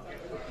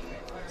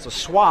 So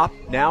Swap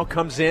now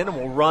comes in and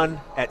will run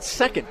at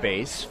second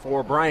base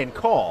for Brian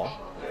Call.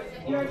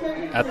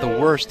 At the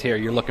worst here,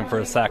 you're looking for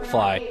a sac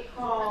fly.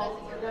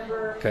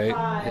 Okay,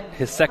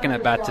 his second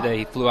at bat today,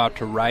 he flew out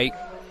to right.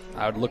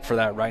 I would look for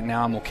that right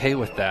now. I'm okay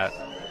with that.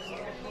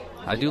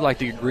 I do like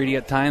to get greedy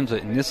at times,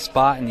 but in this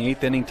spot in the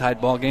 8th inning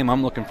tied ball game,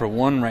 I'm looking for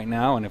 1 right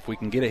now, and if we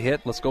can get a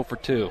hit, let's go for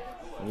 2.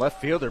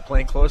 Left fielder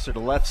playing closer to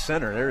left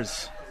center.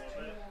 There's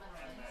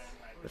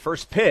the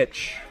first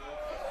pitch.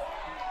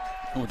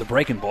 With the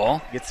breaking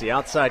ball. Gets the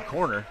outside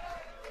corner.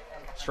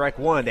 Strike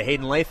 1 to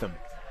Hayden Latham.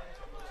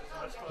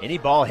 Any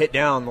ball hit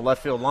down the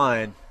left field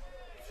line,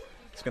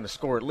 it's going to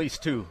score at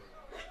least 2.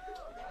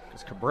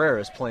 Because Cabrera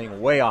is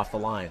playing way off the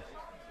line.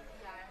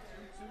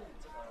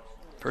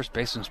 First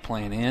baseman's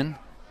playing in.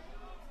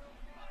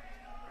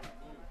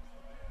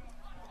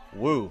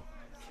 Wu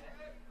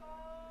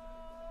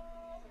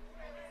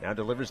now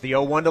delivers the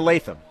 0-1 to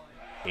Latham.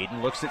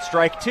 Hayden looks at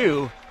strike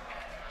 2,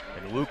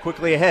 and Wu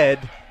quickly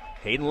ahead.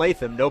 Hayden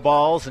Latham, no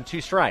balls and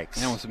 2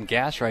 strikes. Yeah, with some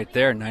gas right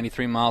there,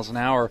 93 miles an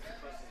hour,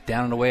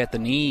 down and away at the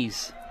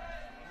knees.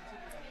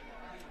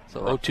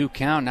 So 0-2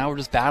 count, now we're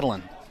just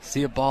battling.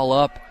 See a ball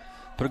up,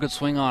 put a good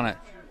swing on it.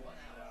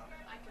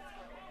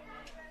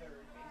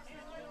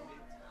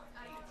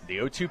 The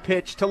 0-2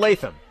 pitch to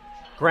Latham.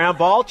 Ground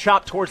ball,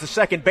 chopped towards the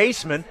second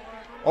baseman.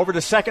 Over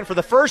to second for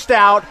the first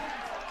out.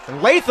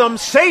 And Latham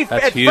safe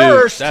at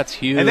first. That's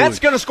huge. And that's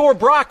going to score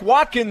Brock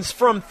Watkins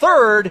from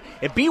third.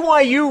 And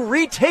BYU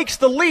retakes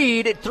the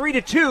lead at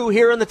 3-2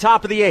 here in the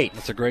top of the 8th.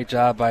 That's a great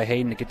job by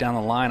Hayden to get down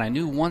the line. I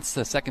knew once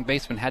the second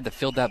baseman had to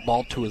field that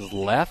ball to his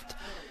left,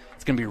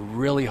 it's going to be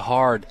really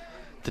hard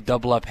to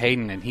double up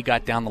Hayden. And he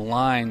got down the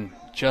line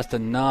just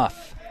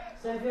enough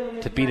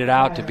to beat it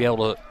out, to be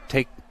able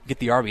to get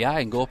the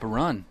RBI and go up a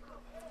run.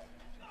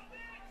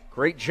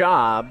 Great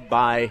job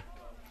by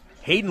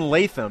Hayden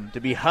Latham to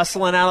be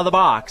hustling out of the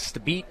box to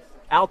beat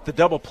out the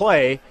double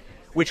play,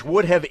 which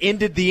would have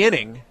ended the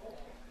inning.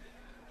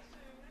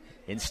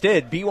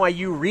 Instead,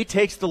 BYU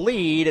retakes the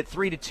lead at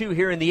 3-2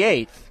 here in the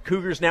 8th.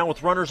 Cougars now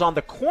with runners on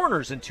the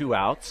corners and 2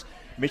 outs.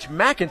 Mitch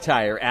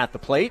McIntyre at the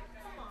plate.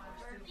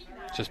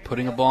 Just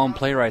putting a ball in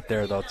play right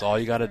there, though. That's all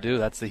you got to do.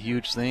 That's the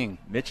huge thing.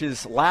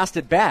 Mitch's last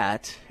at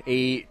bat,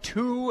 a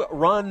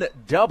 2-run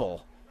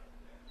double.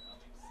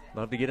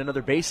 Love to get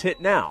another base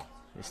hit now.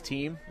 His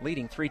team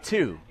leading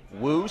 3-2.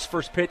 Wu's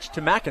first pitch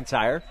to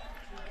McIntyre.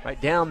 Right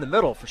down the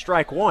middle for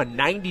strike 1.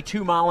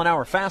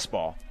 92-mile-an-hour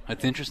fastball.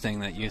 It's interesting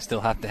that you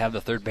still have to have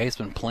the third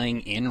baseman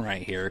playing in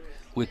right here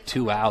with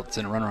 2 outs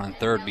and a runner on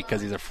third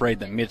because he's afraid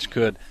that Mitch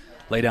could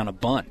lay down a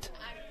bunt.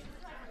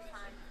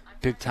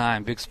 Big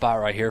time, big spot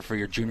right here for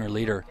your junior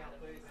leader.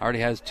 Already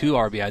has 2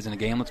 RBIs in the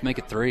game. Let's make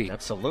it 3.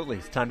 Absolutely.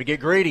 It's time to get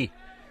greedy.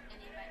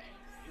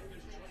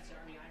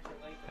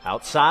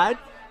 Outside.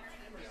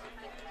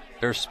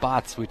 There's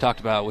spots we talked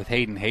about with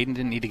Hayden. Hayden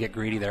didn't need to get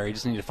greedy there. He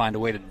just needed to find a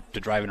way to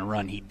drive in a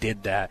run. He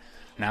did that.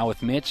 Now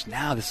with Mitch,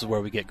 now this is where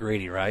we get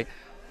greedy, right?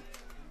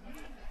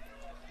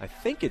 I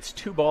think it's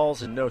 2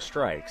 balls and no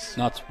strikes.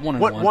 No, it's 1-1.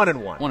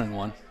 1-1.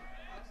 1-1.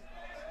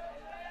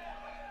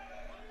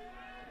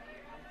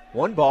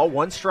 1 ball,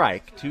 1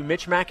 strike to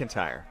Mitch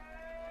McIntyre.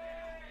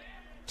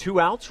 2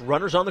 outs,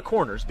 runners on the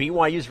corners.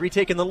 BYU's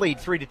retaking the lead,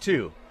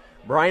 3-2.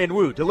 Brian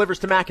Wu delivers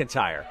to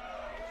McIntyre.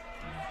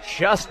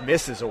 Just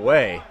misses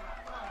away.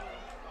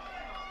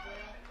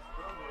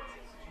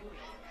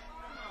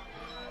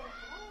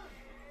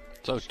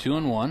 So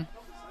 2-1.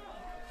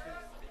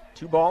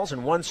 2 balls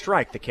and 1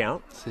 strike, the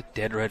count. It's a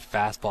dead red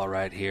fastball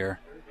right here.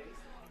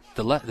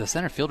 The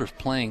center fielder's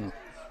playing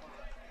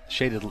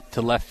shaded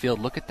to left field.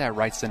 Look at that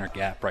right center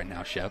gap right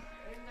now, Shep.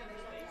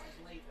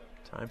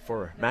 Time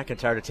for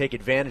McIntyre to take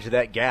advantage of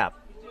that gap.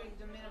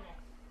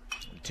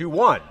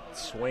 2-1.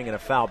 Swing and a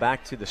foul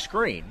back to the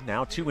screen.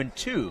 Now 2-2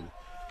 to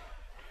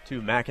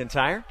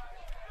McIntyre.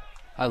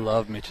 I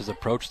love Mitch's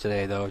approach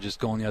today, though, just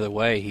going the other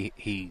way.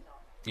 He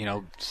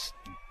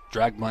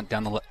drag bunt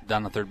down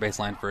the third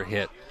baseline for a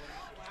hit,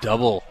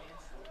 double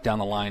down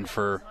the line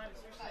for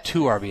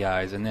 2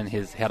 RBIs, and then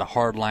had a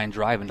hard line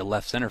drive into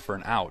left center for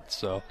an out.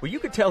 So, well, you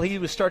could tell he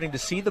was starting to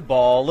see the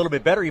ball a little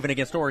bit better even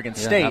against Oregon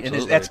State, and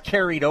that's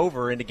carried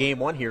over into Game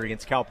 1 here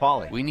against Cal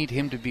Poly. We need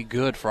him to be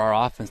good for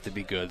our offense to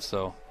be good,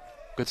 so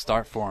good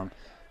start for him.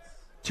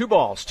 2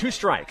 balls, 2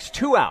 strikes,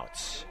 2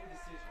 outs.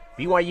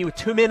 BYU with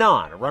 2 men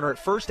on, a runner at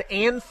first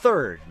and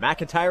third.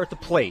 McIntyre at the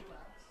plate.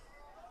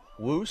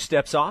 Wu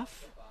steps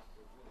off.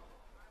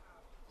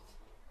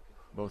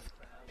 Both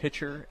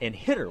pitcher and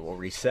hitter will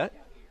reset.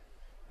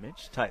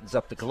 Mitch tightens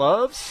up the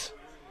gloves.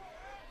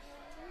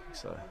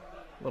 It's a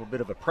little bit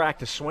of a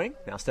practice swing.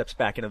 Now steps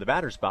back into the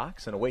batter's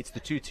box and awaits the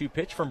 2-2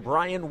 pitch from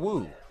Brian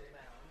Wu.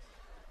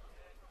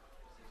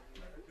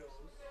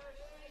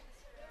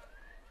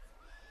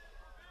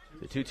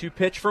 The 2-2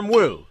 pitch from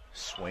Wu.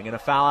 Swing and a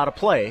foul out of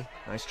play.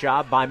 Nice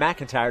job by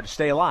McIntyre to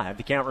stay alive.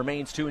 The count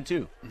remains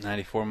 2-2.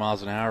 94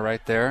 miles an hour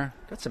right there.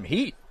 Got some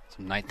heat.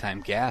 Some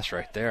nighttime gas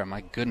right there.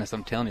 My goodness,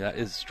 I'm telling you, that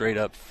is straight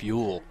up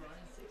fuel.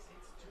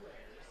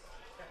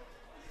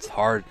 It's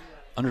hard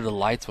under the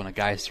lights when a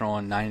guy's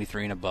throwing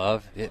 93 and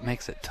above. It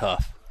makes it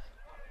tough.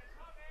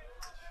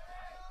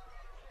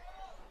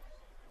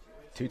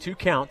 2-2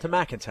 count to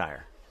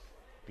McIntyre.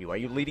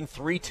 BYU leading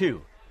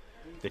 3-2.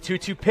 The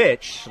 2-2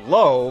 pitch,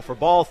 low for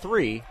ball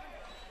 3.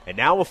 And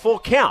now a full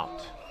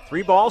count.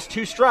 3 balls,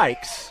 2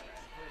 strikes.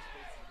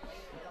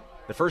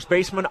 The first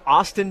baseman,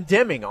 Austin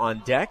Deming, on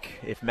deck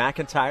if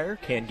McIntyre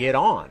can get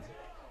on.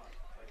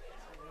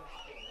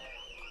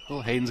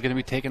 Well, Hayden's going to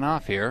be taken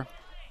off here.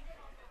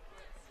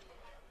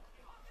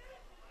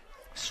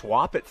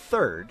 Swap at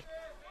third.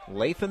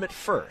 Latham at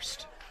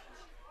first.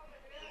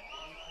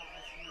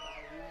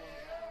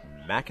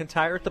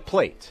 McIntyre at the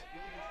plate.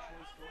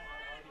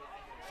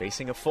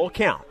 Facing a full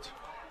count.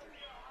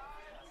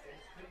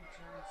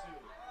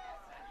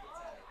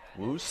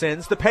 Wu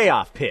sends the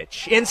payoff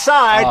pitch.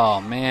 Inside. Oh,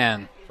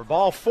 man. For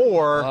ball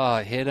 4. Oh,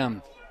 it hit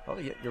him. Oh,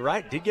 you're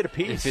right. Did get a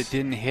piece. If it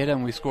didn't hit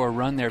him, we score a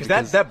run there.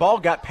 Because that ball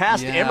got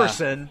past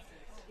Emerson,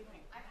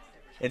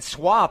 and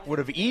Swap would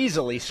have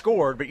easily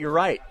scored, but you're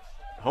right.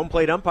 Home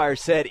plate umpire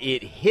said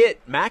it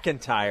hit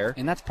McIntyre.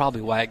 And that's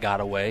probably why it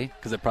got away,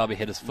 because it probably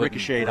hit his foot.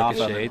 Ricocheted off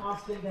of it.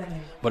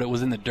 But it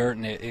was in the dirt,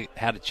 and it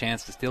had a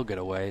chance to still get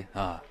away.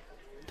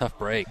 Tough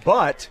break.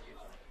 But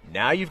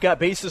now you've got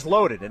bases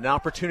loaded, an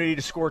opportunity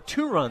to score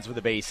 2 runs with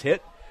a base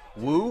hit.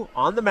 Wu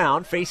on the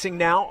mound, facing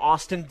now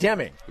Austin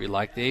Deming. We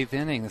like the 8th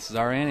inning. This is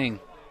our inning.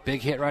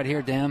 Big hit right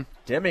here, Dem.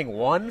 Deming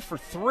 1 for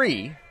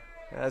 3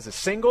 as a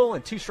single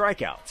and 2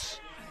 strikeouts.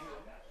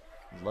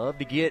 Love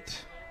to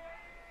get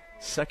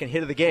second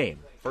hit of the game.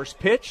 First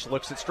pitch,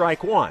 looks at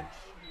strike 1.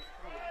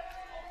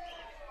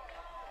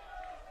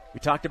 We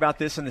talked about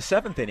this in the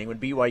 7th inning when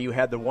BYU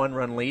had the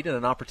 1-run lead and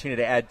an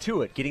opportunity to add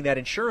to it. Getting that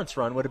insurance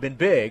run would have been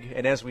big,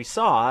 and as we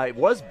saw, it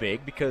was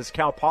big because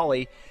Cal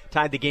Poly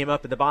tied the game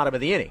up at the bottom of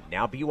the inning.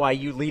 Now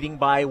BYU leading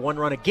by 1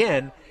 run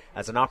again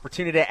as an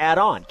opportunity to add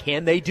on.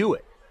 Can they do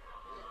it?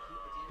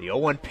 The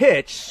 0-1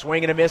 pitch,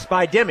 swing and a miss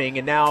by Deming,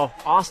 and now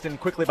Austin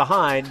quickly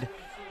behind,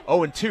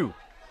 0-2.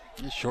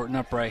 Just shorten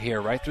up right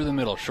here, right through the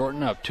middle.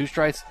 Shorten up. 2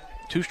 strikes,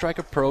 2-strike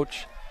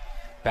approach.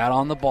 Bat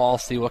on the ball,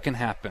 see what can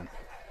happen.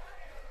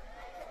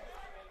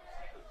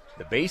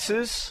 The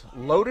bases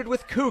loaded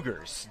with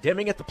Cougars.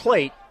 Deming at the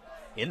plate.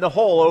 In the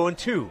hole,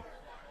 0-2.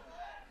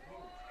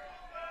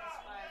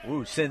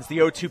 Wu sends the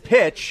 0-2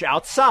 pitch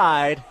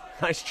outside.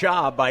 Nice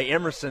job by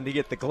Emerson to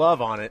get the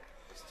glove on it.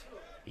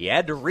 He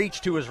had to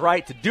reach to his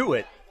right to do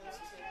it.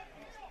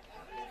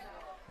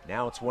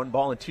 Now it's 1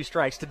 ball and 2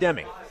 strikes to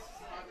Deming.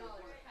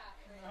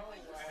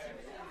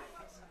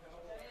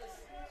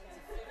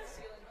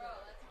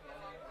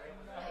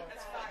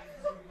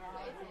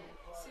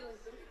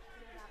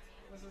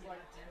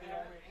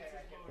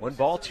 One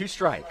ball, 2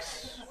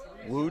 strikes.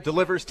 Wu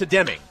delivers to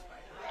Deming.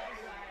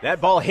 That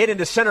ball hit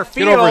into center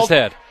field. Get over his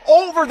head.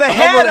 Over the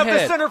head of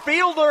the center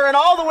fielder and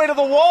all the way to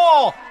the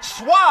wall.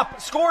 Swap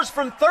scores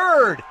from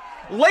third.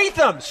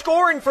 Latham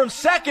scoring from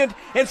second,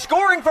 and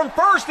scoring from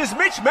first is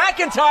Mitch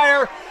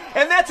McIntyre.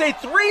 And that's a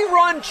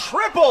 3-run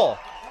triple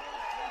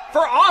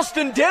for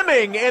Austin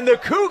Deming. And the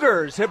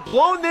Cougars have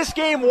blown this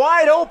game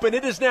wide open.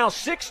 It is now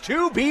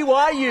 6-2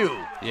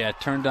 BYU. Yeah,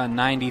 turned on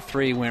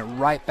 93, went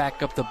right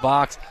back up the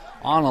box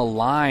on a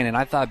line, and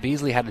I thought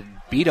Beasley had a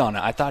beat on it.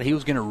 I thought he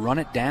was going to run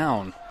it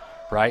down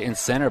right in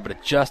center, but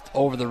it just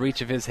over the reach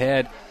of his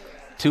head.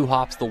 2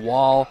 hops the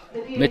wall.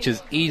 Mitch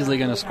is easily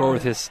going to score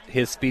with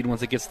his speed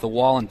once it gets to the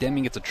wall, and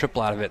Deming gets a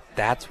triple out of it.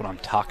 That's what I'm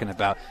talking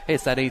about. Hey,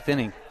 it's that 8th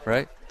inning,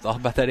 right? It's all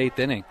about that 8th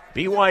inning.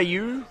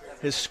 BYU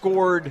has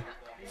scored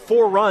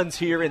 4 runs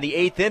here in the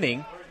 8th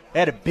inning. They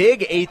had a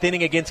big 8th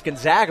inning against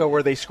Gonzaga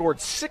where they scored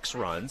 6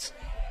 runs,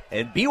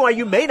 and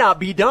BYU may not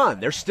be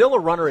done. There's still a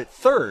runner at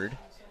third.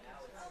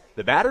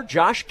 The batter,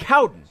 Josh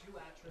Cowden.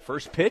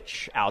 First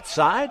pitch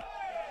outside.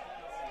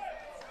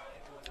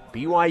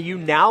 BYU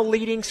now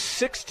leading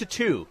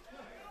 6-2.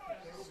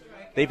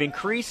 They've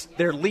increased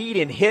their lead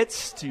in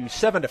hits to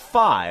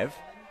 7-5.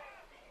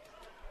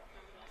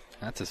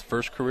 That's his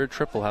first career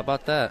triple. How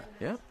about that?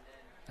 Yeah.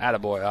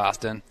 Attaboy,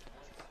 Austin.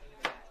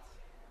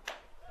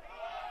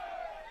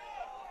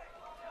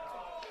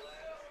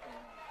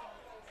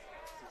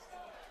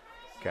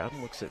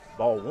 Cowden looks at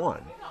ball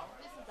 1.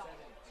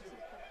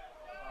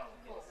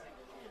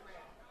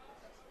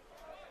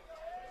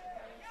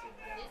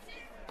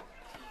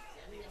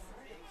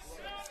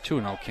 Two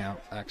and 0 count,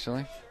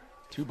 actually.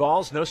 2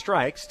 balls, no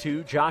strikes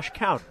to Josh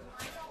Cowden.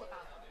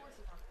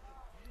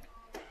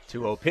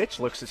 2-0 pitch,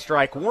 looks at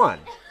strike 1.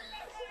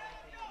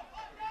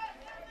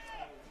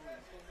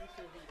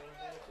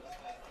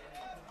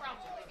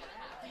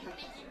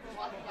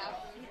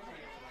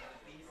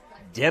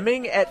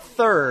 Deming at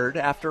third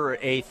after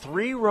a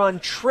 3-run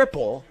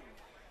triple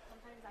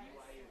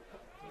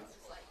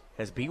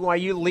has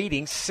BYU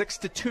leading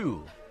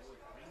 6-2.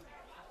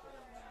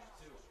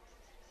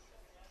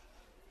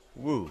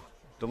 Wu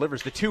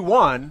delivers the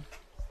 2-1.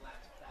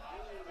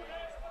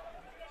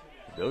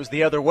 Goes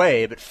the other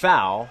way, but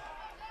foul.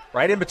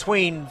 Right in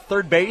between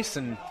third base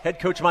and head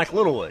coach Mike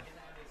Littlewood.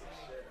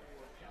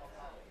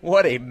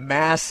 What a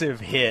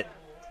massive hit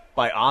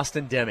by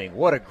Austin Deming.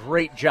 What a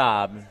great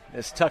job.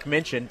 As Tuck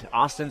mentioned,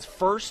 Austin's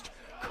first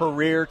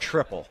career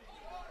triple.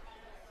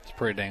 It's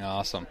pretty dang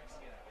awesome.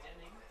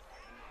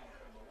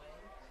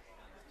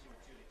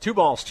 2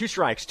 balls, 2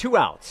 strikes, 2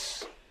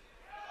 outs.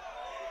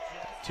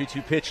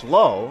 2-2 pitch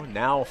low.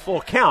 Now a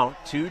full count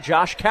to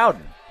Josh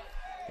Cowden.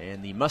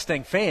 And the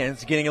Mustang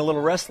fans getting a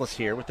little restless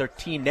here with their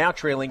team now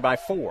trailing by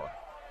 4.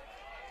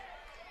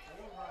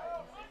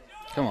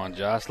 Come on,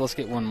 Josh. Let's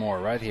get one more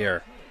right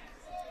here.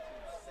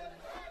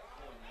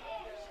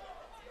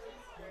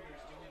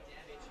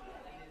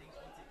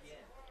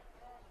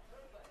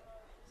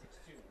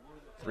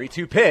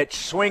 Three-two pitch,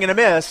 swing and a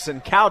miss,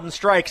 and Cowden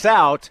strikes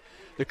out.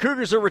 The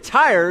Cougars are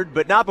retired,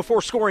 but not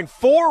before scoring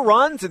 4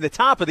 runs in the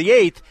top of the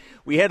 8th.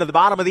 We head to the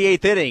bottom of the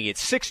 8th inning.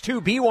 It's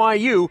 6-2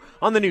 BYU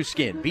on the new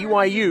skin,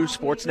 BYU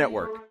Sports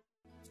Network.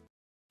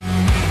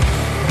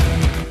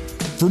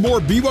 For more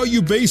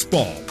BYU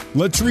baseball,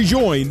 let's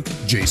rejoin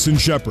Jason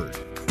Shepard.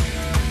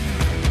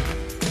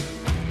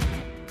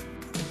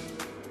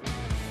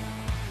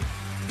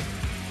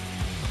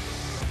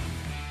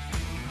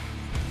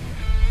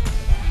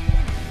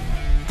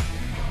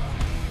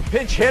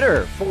 Pinch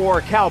hitter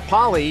for Cal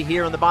Poly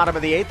here in the bottom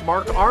of the 8th,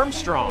 Mark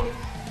Armstrong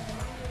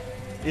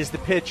is the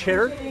pitch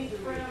hitter.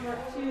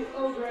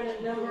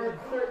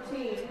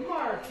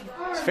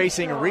 He's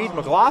facing Reed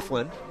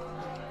McLaughlin.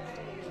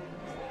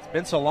 It's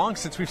been so long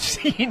since we've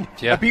seen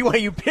a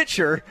BYU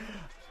pitcher.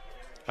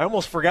 I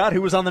almost forgot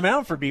who was on the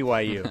mound for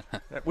BYU,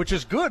 which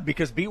is good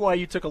because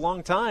BYU took a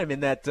long time in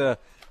that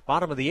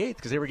bottom of the 8th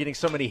because they were getting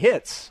so many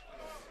hits.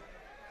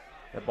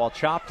 That ball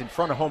chopped in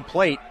front of home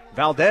plate.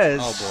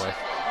 Valdez. Oh, boy.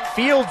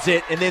 Fields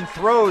it and then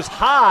throws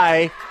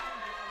high.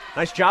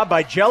 Nice job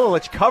by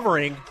Jelilich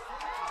covering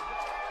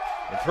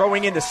and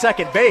throwing into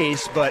second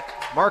base, but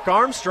Mark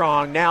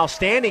Armstrong now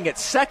standing at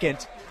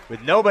second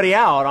with nobody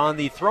out on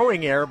the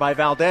throwing error by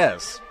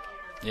Valdez.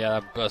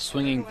 Yeah, a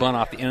swinging bunt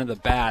off the end of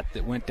the bat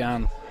that went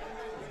down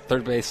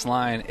third base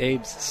line.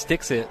 Abe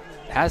sticks it,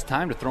 has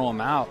time to throw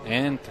him out,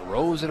 and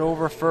throws it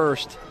over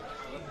first.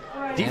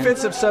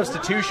 Defensive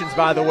substitutions,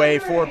 by the way,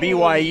 for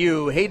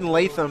BYU. Hayden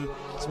Latham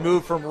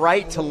moved from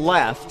right to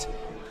left.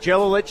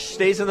 Jelilich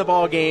stays in the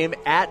ball game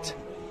at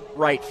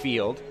right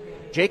field.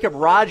 Jacob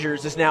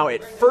Rogers is now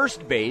at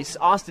first base.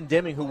 Austin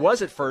Deming, who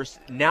was at first,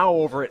 now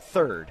over at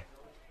third.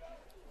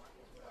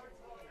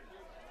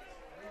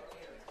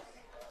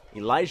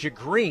 Elijah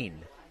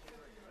Green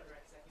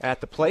at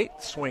the plate,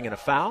 swinging a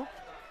foul.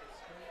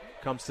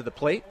 Comes to the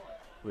plate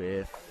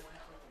with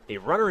a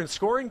runner in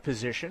scoring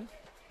position.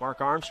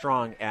 Mark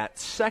Armstrong at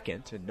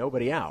second and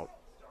nobody out.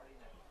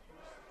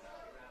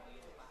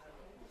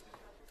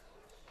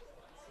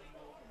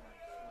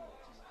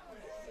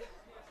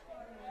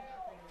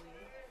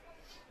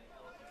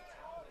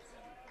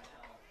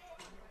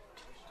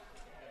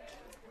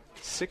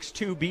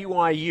 (6-2)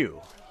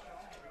 BYU.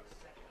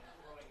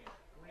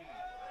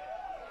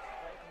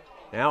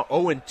 Now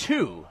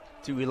 0-2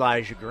 to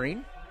Elijah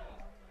Green.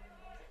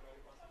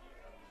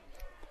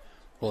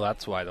 Well,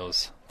 that's why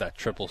that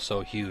triple's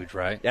so huge,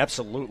 right?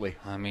 Absolutely.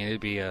 I mean,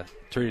 it'd be a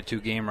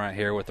 3-2 game right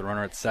here with the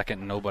runner at second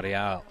and nobody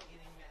out.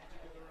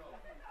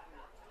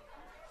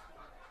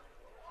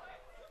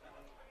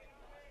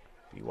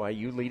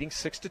 BYU leading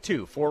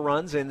 6-2. 4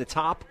 runs in the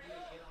top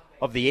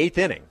of the 8th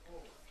inning.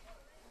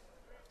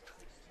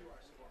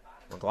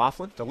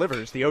 McLaughlin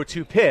delivers the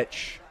 0-2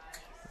 pitch.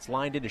 It's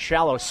lined into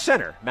shallow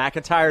center.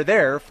 McIntyre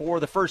there for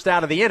the first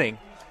out of the inning.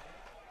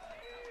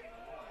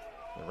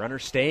 The runner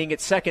staying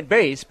at second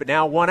base, but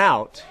now 1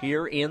 out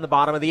here in the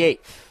bottom of the 8th.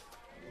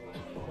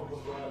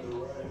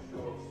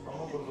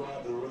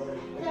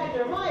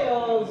 Catcher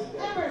Miles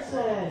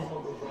Emerson.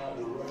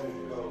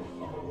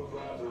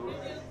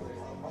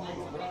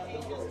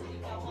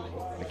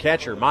 The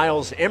catcher,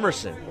 Miles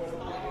Emerson.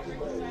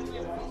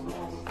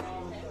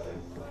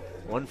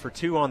 1 for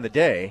 2 on the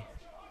day.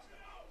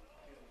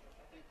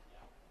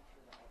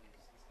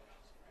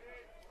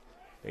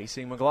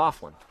 Facing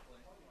McLaughlin.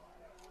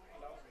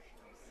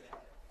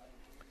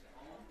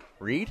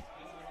 Reed,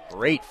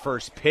 great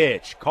first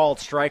pitch, called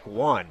strike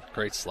 1.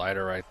 Great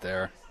slider right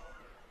there.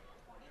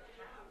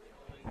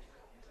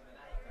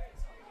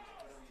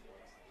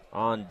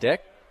 On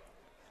deck,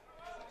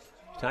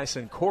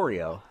 Tyson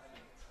Corio.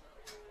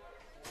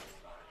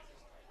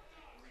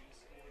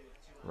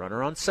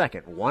 Runner on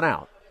second, 1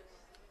 out.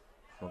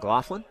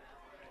 McLaughlin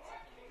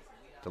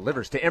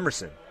delivers to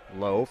Emerson.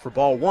 Low for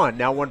ball 1.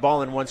 Now 1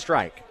 ball and 1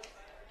 strike.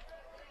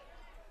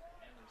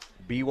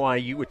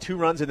 BYU with 2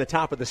 runs in the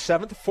top of the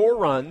 7th, 4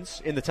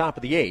 runs in the top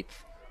of the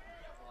 8th.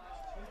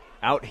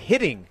 Out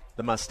hitting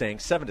the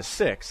Mustangs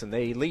 7-6, and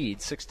they lead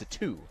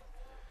 6-2.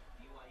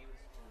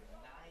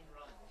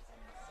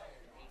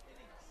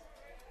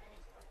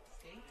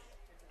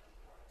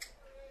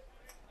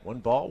 One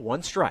ball,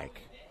 1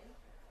 strike.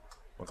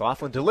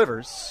 McLaughlin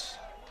delivers.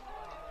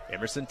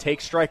 Emerson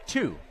takes strike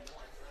 2.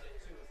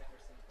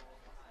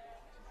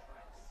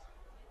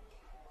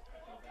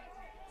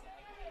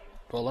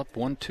 Well, up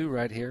 1-2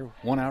 right here.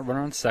 1 out,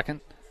 runner on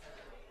second.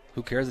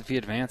 Who cares if he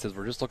advances?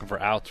 We're just looking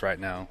for outs right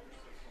now.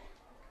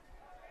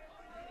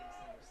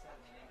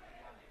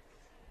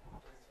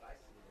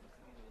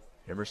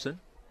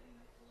 Emerson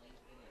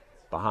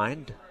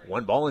behind.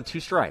 1 ball and 2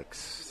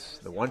 strikes.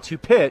 The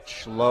 1-2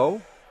 pitch,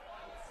 low.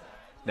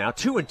 Now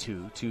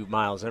 2-2 to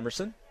Miles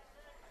Emerson.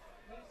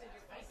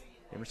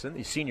 Emerson,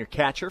 the senior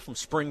catcher from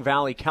Spring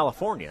Valley,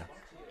 California.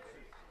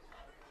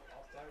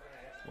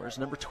 Where's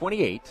number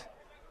 28?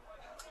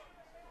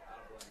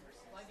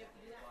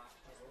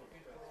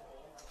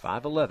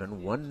 5'11",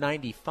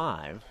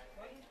 195.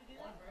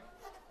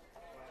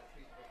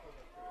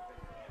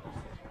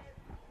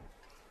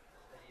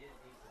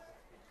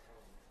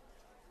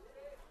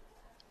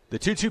 The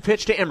 2-2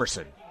 pitch to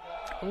Emerson.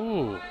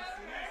 Ooh.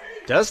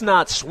 Does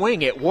not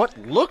swing at what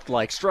looked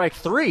like strike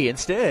three.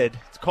 Instead,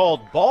 it's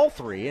called ball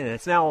three, and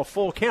it's now a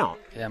full count.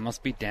 Yeah, it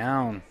must be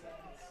down.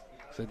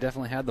 So they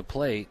definitely had the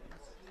plate.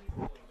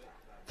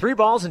 3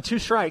 balls and 2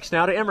 strikes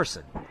now to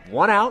Emerson.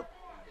 1 out.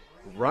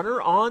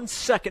 Runner on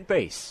second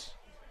base.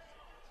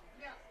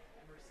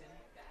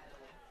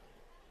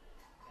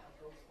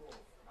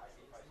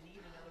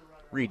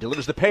 Reed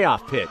delivers the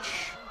payoff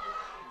pitch.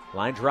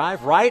 Line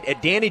drive right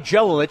at Danny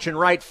Jelilich in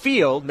right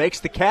field.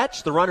 Makes the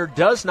catch. The runner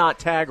does not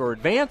tag or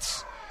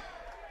advance.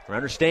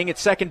 Runner staying at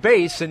second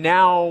base, and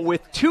now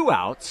with 2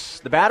 outs,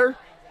 the batter,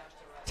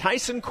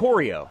 Tyson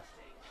Corio.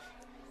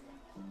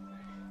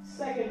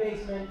 Second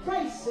baseman,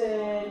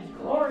 Tyson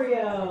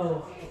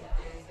Corio.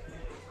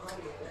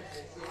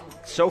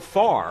 So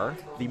far,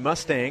 the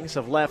Mustangs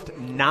have left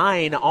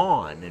 9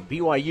 on, and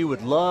BYU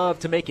would love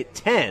to make it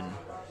 10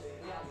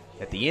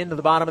 at the end of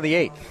the bottom of the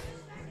 8th.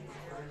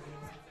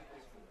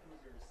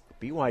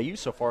 BYU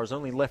so far has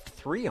only left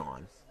 3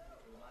 on.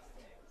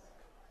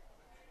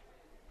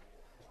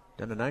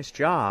 Done a nice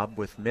job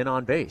with men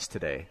on base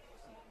today.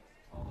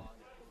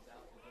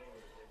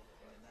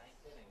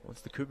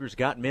 Once the Cougars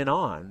got men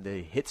on,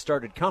 the hit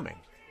started coming.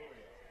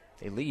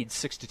 They lead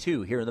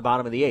 6-2 here in the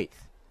bottom of the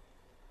 8th.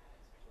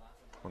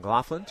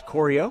 McLaughlin to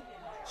Corio.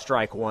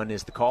 Strike 1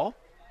 is the call.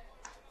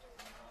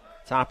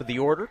 Top of the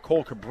order,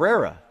 Cole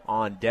Cabrera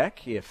on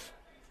deck if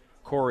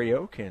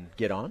Corio can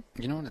get on.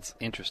 You know what's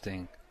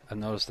interesting? I've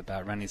noticed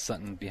about Randy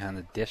Sutton behind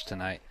the dish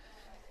tonight.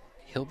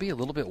 He'll be a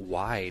little bit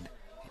wide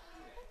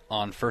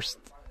on first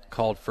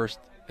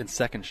and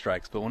second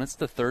strikes, but when it's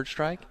the third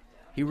strike,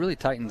 he really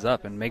tightens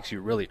up and makes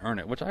you really earn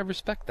it, which I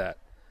respect that.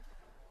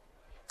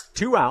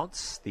 2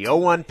 outs, the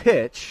 0-1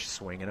 pitch,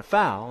 swing and a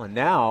foul, and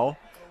now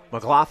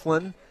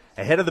McLaughlin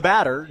ahead of the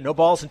batter, no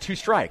balls and 2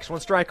 strikes.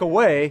 1 strike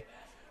away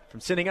from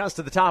sending us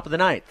to the top of the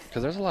 9th.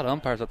 Because there's a lot of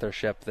umpires out there,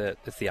 Shep, that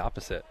it's the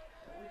opposite.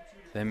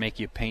 They make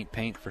you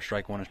paint for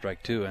strike 1 and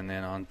strike 2, and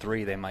then on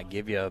 3 they might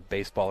give you a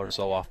baseball or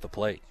so off the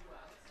plate.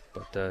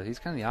 But he's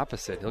kind of the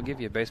opposite. He'll give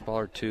you a baseball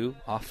or 2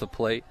 off the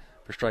plate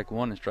for strike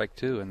 1 and strike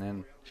 2, and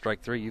then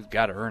strike 3, you've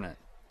got to earn it.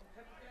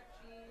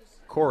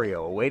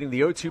 Corio awaiting the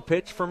 0-2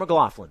 pitch for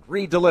McLaughlin.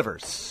 Reed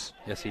delivers.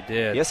 Yes, he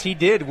did. Yes, he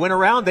did. Went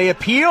around. They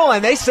appeal,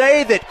 and they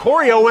say that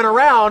Corio went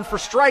around for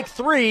strike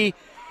 3,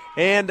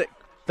 and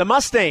the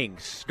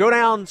Mustangs go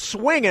down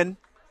swinging,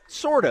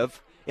 sort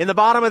of, in the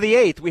bottom of the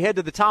 8th. We head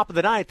to the top of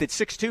the 9th at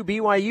 6-2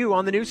 BYU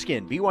on the new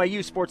skin,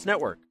 BYU Sports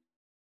Network.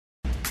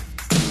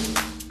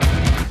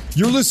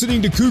 You're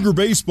listening to Cougar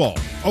Baseball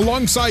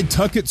alongside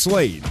Tuckett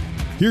Slade.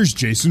 Here's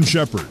Jason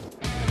Shepard.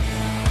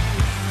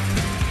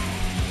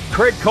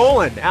 Craig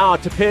Colin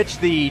out to pitch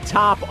the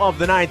top of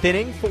the 9th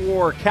inning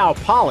for Cal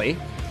Poly.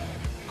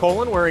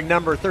 Colin wearing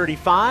number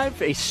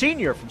 35, a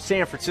senior from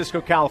San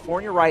Francisco,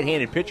 California,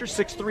 right-handed pitcher,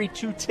 6'3",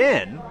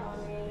 210.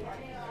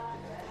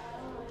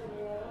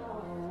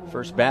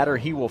 First batter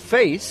he will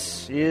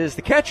face is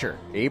the catcher,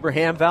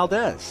 Abraham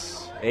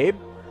Valdez. Abe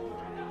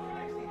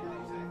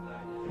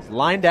is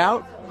lined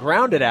out,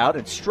 grounded out,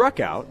 and struck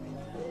out.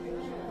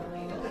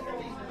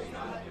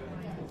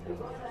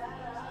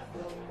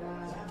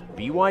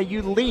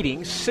 BYU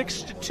leading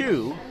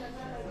 6-2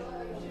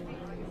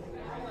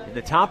 in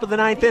the top of the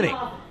 9th inning.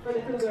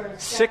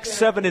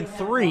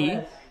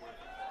 6-7-3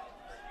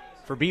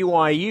 for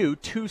BYU,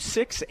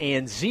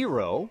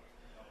 2-6-0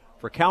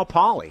 for Cal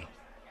Poly.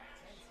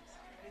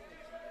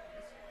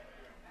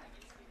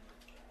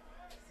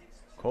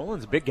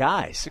 Colin's a big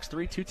guy,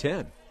 6'3",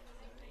 210.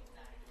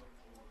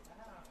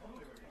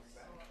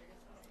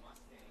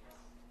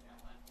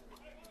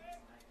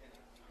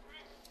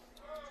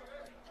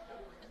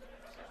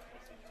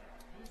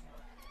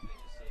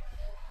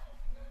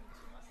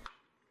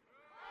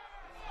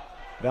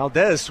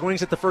 Valdez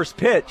swings at the first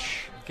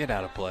pitch. Get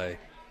out of play.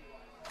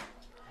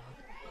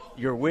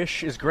 Your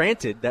wish is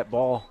granted. That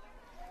ball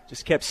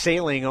just kept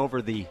sailing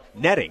over the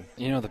netting.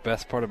 You know the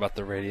best part about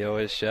the radio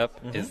is, Shep,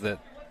 is that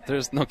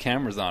there's no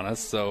cameras on us,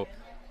 so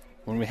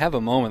when we have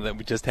a moment that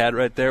we just had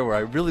right there where I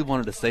really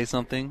wanted to say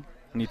something,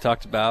 and you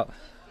talked about,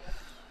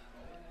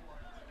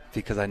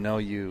 because I know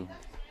you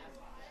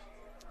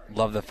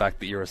love the fact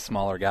that you're a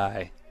smaller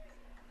guy,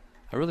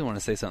 I really want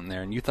to say something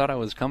there, and you thought I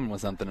was coming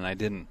with something, and I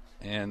didn't.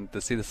 And to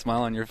see the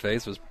smile on your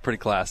face was pretty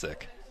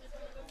classic.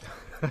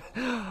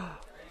 The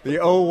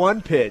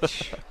 0-1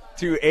 pitch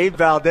to Abe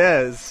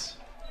Valdez.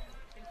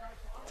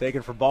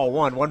 Taken for ball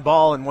 1. 1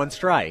 ball and 1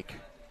 strike.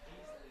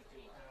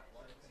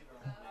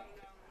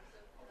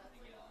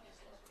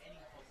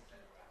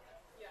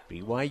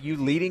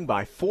 BYU leading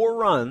by 4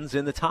 runs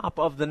in the top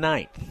of the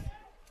 9th.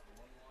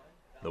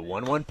 The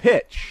 1-1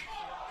 pitch.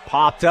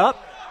 Popped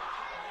up.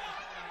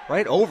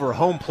 Right over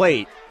home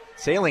plate.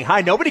 Sailing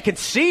high. Nobody can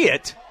see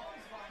it.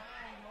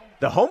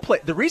 The home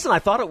plate. The reason I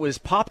thought it was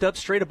popped up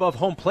straight above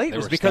home plate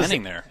was because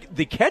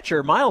the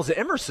catcher, Miles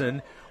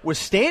Emerson, was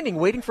standing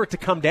waiting for it to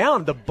come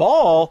down. The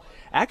ball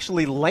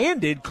actually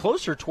landed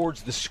closer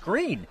towards the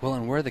screen. Well,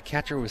 and where the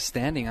catcher was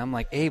standing, I'm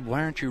like, Abe,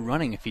 why aren't you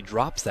running? If he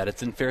drops that,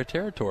 it's in fair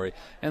territory.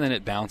 And then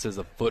it bounces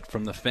a foot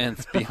from the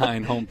fence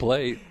behind home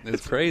plate.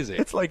 It's crazy.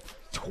 It's like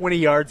 20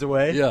 yards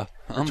away. Yeah,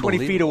 20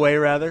 feet away,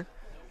 rather.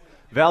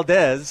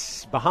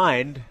 Valdez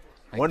behind.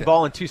 One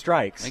ball and 2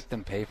 strikes. Make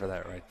them pay for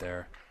that right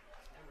there.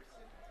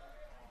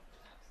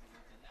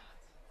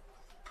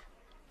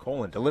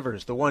 Colin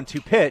delivers the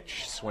 1-2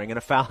 pitch. Swing and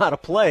a foul out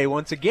of play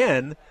once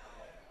again.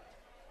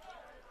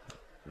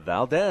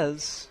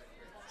 Valdez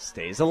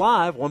stays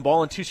alive. 1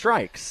 ball and 2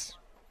 strikes.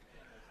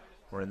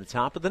 We're in the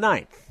top of the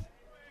 9th.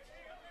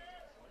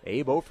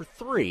 Abe 0 for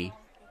 3.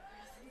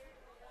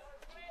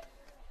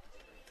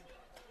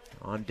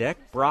 On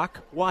deck,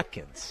 Brock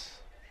Watkins.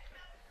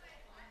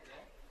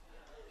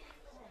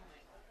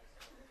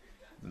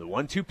 The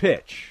 1-2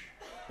 pitch.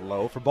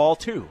 Low for ball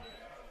 2.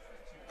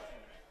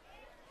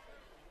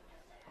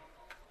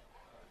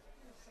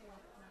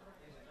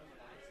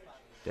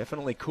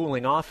 Definitely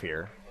cooling off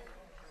here.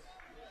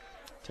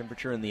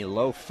 Temperature in the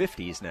low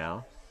 50s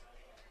now.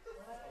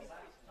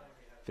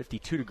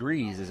 52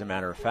 degrees, as a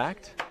matter of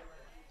fact.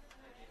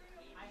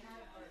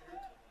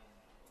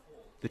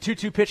 The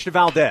 2-2 pitch to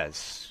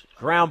Valdez.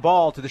 Ground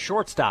ball to the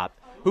shortstop,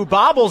 who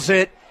bobbles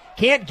it.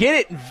 Can't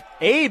get it.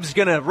 Abe's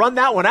going to run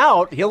that one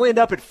out. He'll end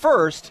up at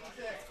first.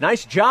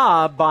 Nice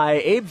job by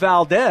Abe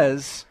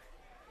Valdez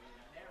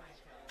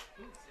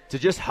to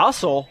just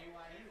hustle.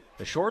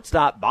 The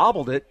shortstop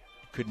bobbled it.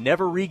 Could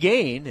never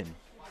regain, and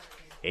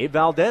Abe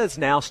Valdez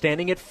now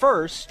standing at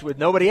first with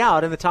nobody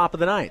out in the top of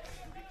the 9th.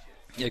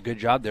 Yeah, good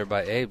job there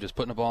by Abe, just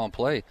putting the ball in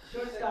play.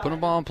 Putting the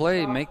ball in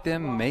play, make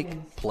them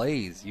make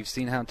plays. You've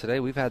seen how today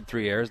we've had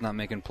 3 errors not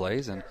making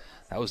plays, and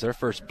that was their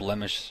first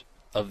blemish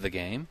of the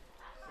game.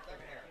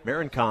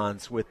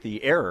 Marincons with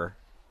the error.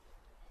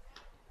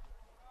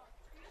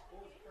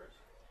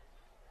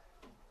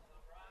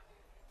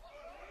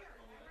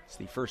 It's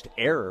the first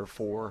error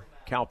for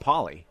Cal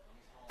Poly.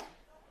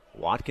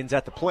 Watkins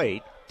at the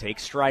plate,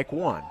 takes strike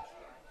 1.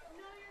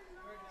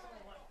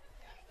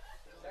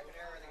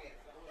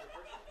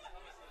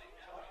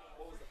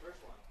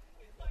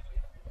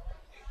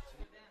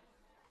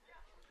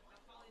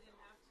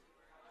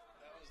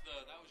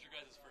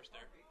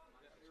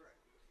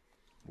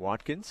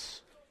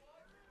 Watkins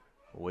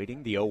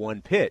awaiting the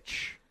 0-1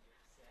 pitch.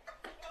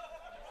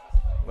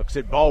 Looks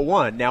at ball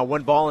 1, now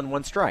 1 ball and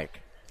 1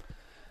 strike.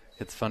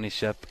 It's funny,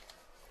 Shep.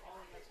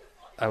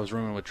 I was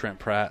rooming with Trent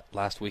Pratt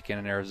last weekend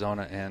in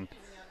Arizona, and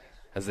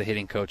as the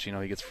hitting coach,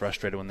 he gets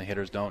frustrated when the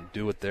hitters don't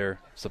do what they're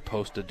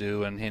supposed to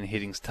do, and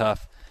hitting's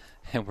tough.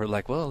 And we're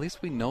like, well, at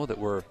least we know that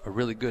we're a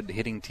really good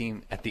hitting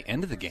team at the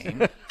end of the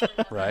game,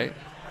 right?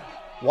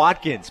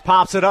 Watkins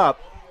pops it up.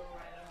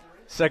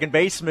 Second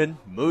baseman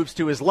moves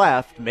to his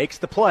left, makes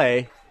the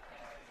play,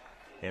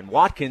 and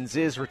Watkins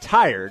is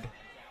retired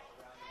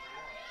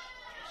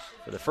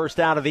for the first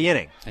out of the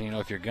inning. And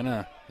if you're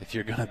gonna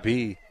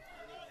be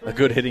a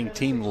good hitting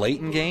team late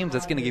in games,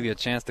 that's going to give you a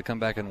chance to come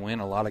back and win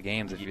a lot of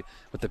games.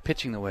 With the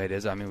pitching the way it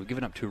is, we've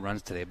given up 2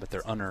 runs today, but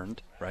they're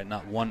unearned, right?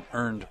 Not 1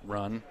 earned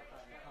run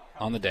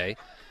on the day.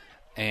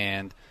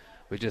 And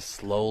we've just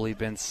slowly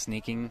been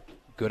sneaking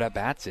good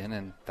at-bats in,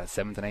 and that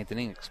 7th and 8th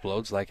inning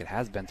explodes like it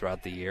has been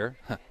throughout the year,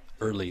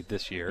 early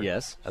this year.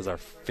 Yes. As our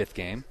 5th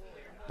game.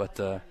 But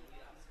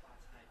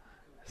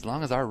as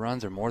long as our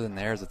runs are more than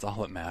theirs, it's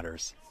all that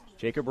matters.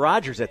 Jacob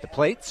Rogers at the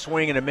plate,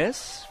 swing and a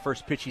miss.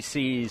 First pitch he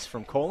sees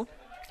from Colin.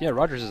 Yeah,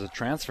 Rogers is a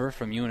transfer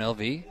from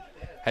UNLV.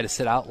 Had to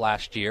sit out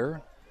last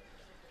year.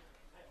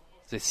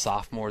 He's a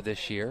sophomore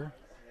this year.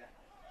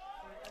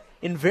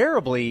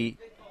 Invariably,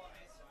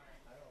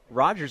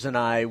 Rogers and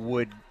I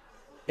would,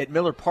 at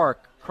Miller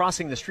Park,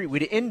 crossing the street,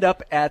 we'd end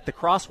up at the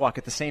crosswalk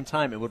at the same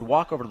time and would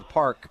walk over to the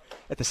park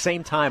at the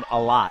same time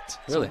a lot.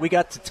 Really? So we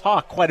got to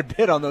talk quite a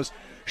bit on those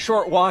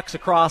short walks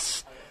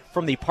across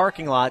from the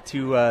parking lot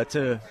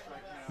to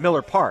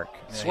Miller Park.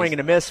 Yeah, swing and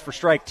a miss for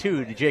strike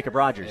 2 to Jacob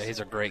Rogers. Yeah, he's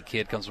a great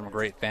kid, comes from a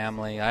great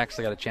family. I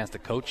actually got a chance to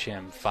coach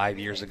him 5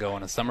 years ago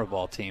on a summer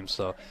ball team,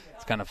 so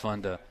it's kind of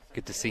fun to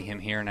get to see him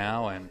here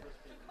now. And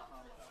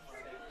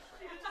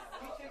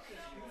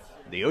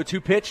the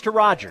 0-2 pitch to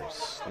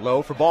Rogers.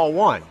 Low for ball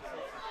 1.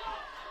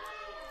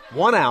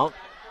 1 out.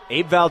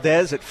 Abe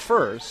Valdez at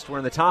first. We're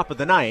in the top of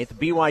the 9th.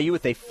 BYU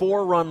with a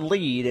 4-run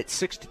lead at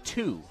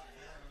 6-2.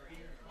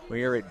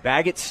 We are at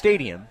Baggett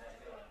Stadium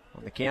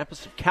on the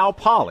campus of Cal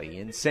Poly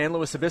in San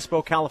Luis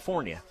Obispo,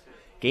 California.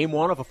 Game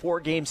 1 of a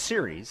 4-game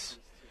series.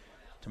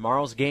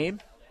 Tomorrow's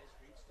game,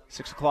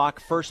 6 o'clock,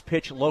 first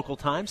pitch local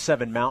time,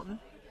 7 Mountain.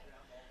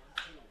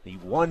 The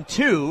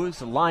 1-2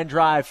 is a line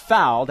drive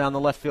foul down the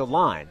left field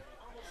line.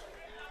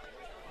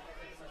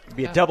 It'll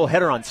be a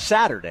doubleheader on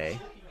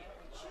Saturday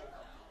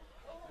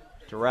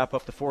to wrap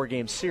up the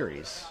 4-game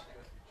series.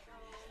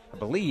 I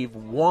believe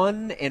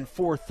 1 and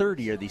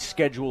 4:30 are the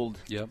scheduled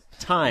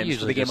times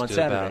for the game on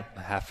Saturday. About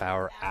a half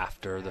hour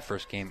after the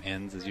first game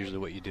ends is usually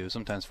what you do,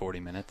 sometimes 40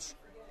 minutes.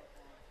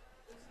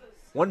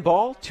 1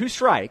 ball, 2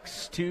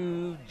 strikes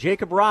to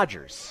Jacob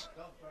Rogers.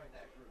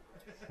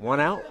 1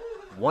 out,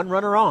 1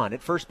 runner on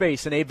at first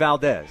base, and Abe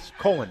Valdez.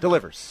 Colin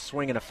delivers,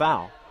 swing and a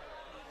foul.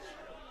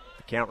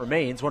 The count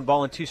remains 1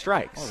 ball and 2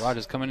 strikes. Oh,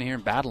 Rogers coming in here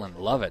and battling.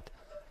 Love it.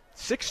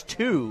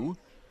 6'2",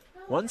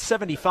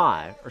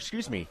 175. Or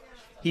excuse me,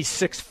 he's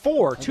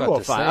 6'4",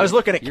 205. I was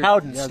looking at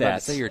Cowden's stats. I was about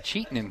to say, you're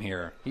cheating him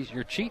here.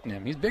 You're cheating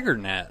him. He's bigger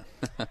than that.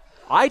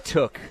 I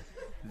took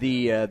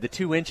the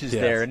 2 inches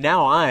there, and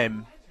now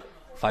I'm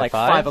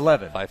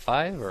 5'11".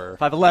 5'5" or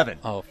 5'11".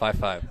 Oh,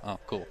 5'5". Oh,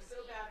 cool.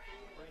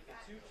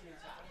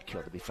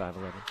 Killed to be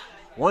 5'11".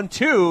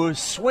 1-2,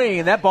 swing,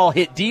 and that ball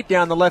hit deep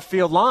down the left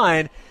field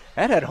line.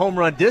 That had home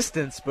run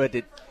distance, but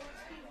it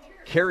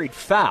carried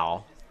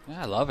foul.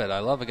 Yeah, I love it. I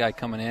love a guy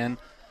coming in,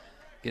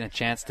 getting a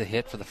chance to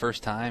hit for the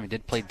first time. He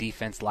did play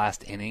defense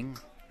last inning.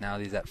 Now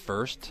he's at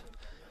first.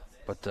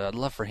 But I'd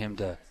love for him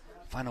to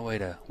find a way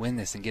to win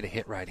this and get a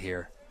hit right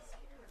here.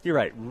 You're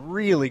right.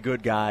 Really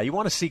good guy. You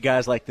want to see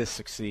guys like this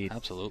succeed.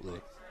 Absolutely.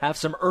 Have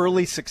some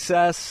early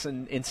success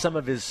in some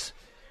of his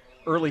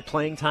early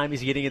playing time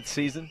he's getting in the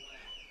season.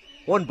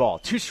 1 ball,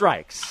 2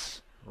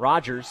 strikes.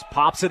 Rogers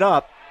pops it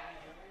up.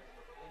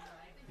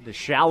 The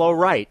shallow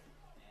right.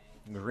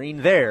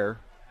 Green there.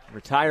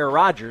 Retire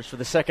Rogers for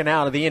the second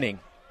out of the inning.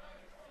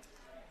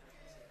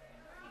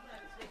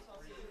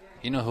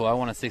 You know who I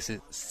want to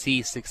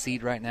see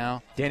succeed right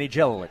now? Danny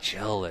Jelilich.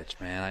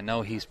 Jelilich, man. I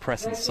know he's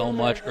pressing so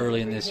much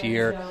early in this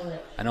year.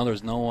 I know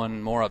there's no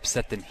one more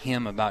upset than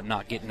him about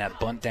not getting that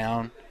bunt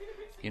down,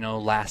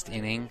 last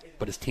inning.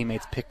 But his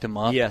teammates picked him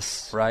up.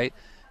 Yes. Right?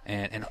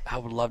 And I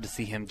would love to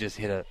see him just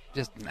hit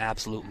an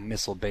absolute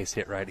missile base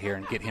hit right here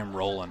and get him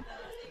rolling.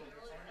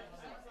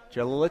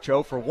 Jelilich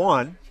 0 for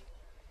 1.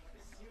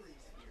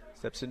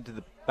 Steps into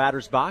the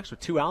batter's box with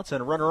 2 outs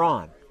and a runner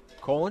on.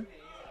 Colin,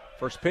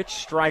 first pitch,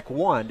 strike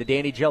 1 to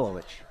Danny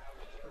Jelilich.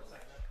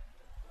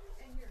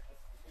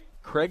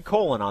 Craig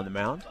Colin on the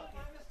mound.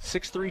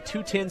 6'3",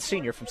 210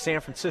 senior from San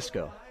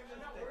Francisco.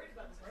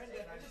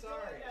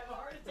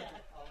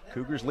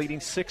 Cougars leading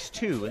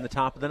 6-2 in the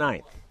top of the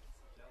 9th.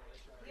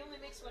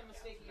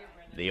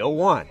 The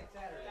 0-1.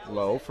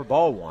 Low for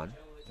ball 1.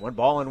 1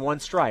 ball and 1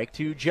 strike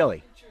to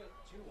Jelly.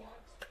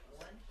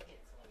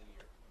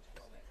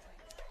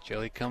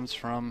 Jelly comes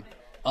from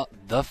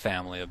the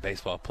family of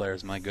baseball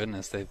players. My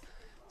goodness, they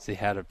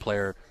had a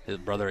player, his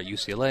brother at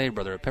UCLA,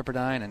 brother at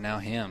Pepperdine, and now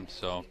him.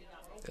 So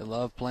they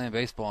love playing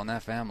baseball in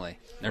that family.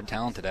 They're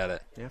talented at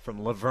it. Yeah,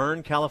 from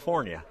Laverne,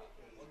 California.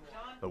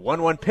 The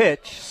 1-1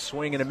 pitch,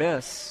 swing and a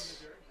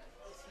miss.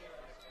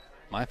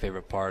 My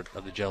favorite part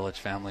of the Jelilich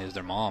family is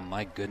their mom.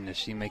 My goodness,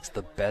 she makes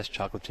the best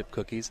chocolate chip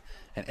cookies.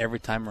 And every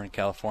time we're in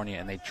California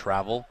and they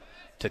travel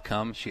to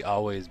come, she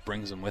always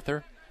brings them with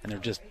her. And they're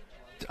just,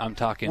 I'm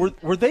talking.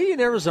 Were they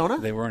in Arizona?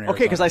 They were in Arizona.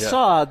 Okay, because I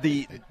saw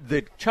the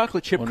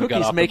chocolate chip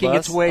cookies making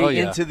its way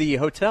into the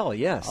hotel,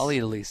 yes. I'll eat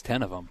at least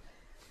 10 of them.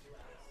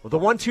 Well, the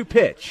 1-2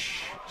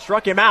 pitch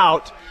struck him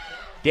out.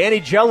 Danny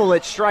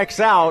Jelilich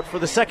strikes out for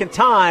the second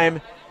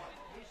time.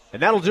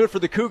 And that'll do it for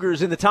the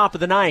Cougars in the top of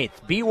the 9th.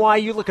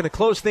 BYU looking to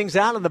close things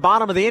out in the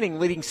bottom of the inning,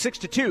 leading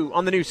 6-2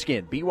 on the new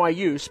skin.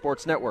 BYU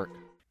Sports Network.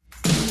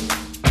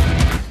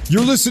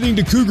 You're listening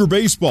to Cougar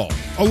Baseball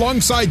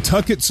alongside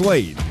Tuckett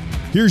Slade.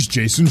 Here's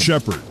Jason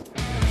Shepard.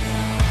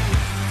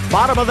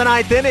 Bottom of the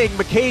 9th inning,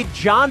 McCade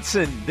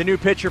Johnson, the new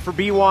pitcher for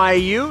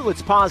BYU.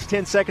 Let's pause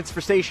 10 seconds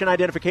for station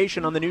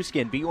identification on the new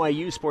skin.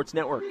 BYU Sports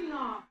Network.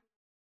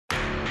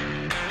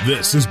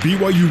 This is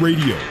BYU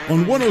Radio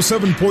on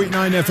 107.9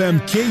 FM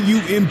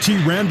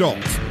KUMT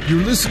Randolph.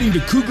 You're listening to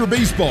Cougar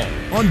Baseball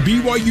on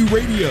BYU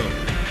Radio.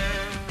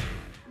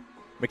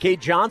 McCade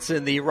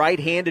Johnson, the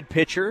right-handed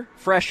pitcher,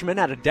 freshman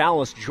out of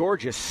Dallas,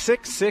 Georgia,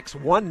 6'6",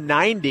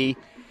 190.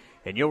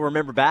 And you'll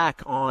remember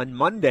back on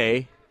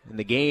Monday in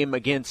the game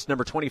against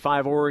number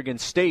 25 Oregon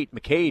State,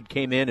 McCade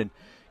came in and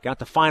got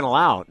the final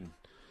out and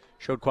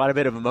showed quite a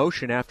bit of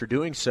emotion after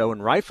doing so,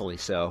 and rightfully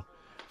so.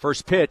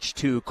 First pitch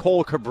to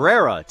Cole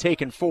Cabrera,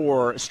 taken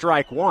for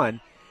strike 1.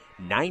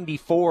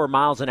 94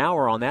 miles an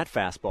hour on that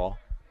fastball.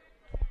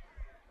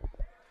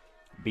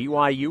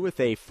 BYU with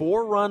a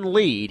 4-run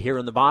lead here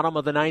in the bottom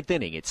of the 9th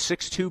inning. It's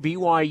 6-2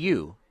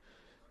 BYU.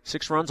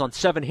 6 runs on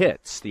 7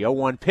 hits. The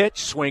 0-1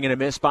 pitch, swing and a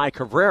miss by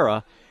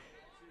Cabrera.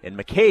 And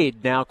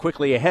McCade now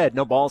quickly ahead,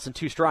 no balls and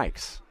 2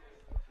 strikes.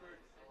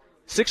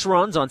 6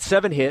 runs on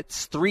 7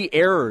 hits, 3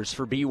 errors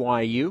for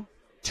BYU.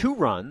 2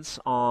 runs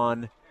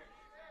on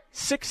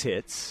 6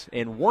 hits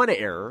and 1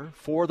 error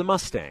for the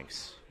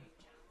Mustangs.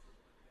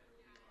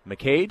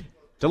 McCade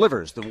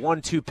delivers the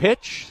 1-2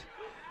 pitch.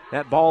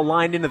 That ball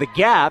lined into the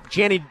gap.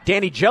 Danny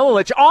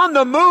Jelilich on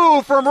the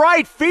move from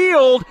right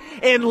field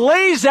and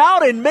lays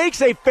out and makes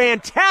a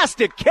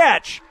fantastic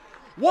catch.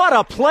 What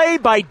a play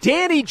by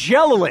Danny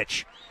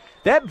Jelilich.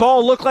 That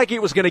ball looked like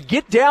it was going to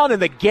get down in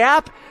the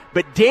gap,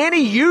 but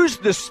Danny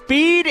used the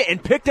speed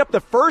and picked up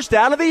the first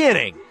out of the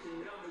inning.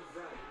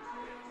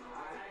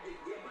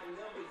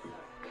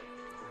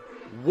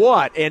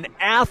 What an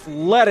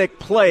athletic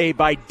play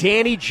by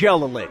Danny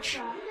Jelilich.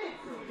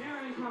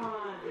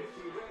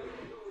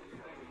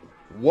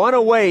 One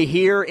away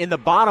here in the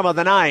bottom of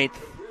the ninth,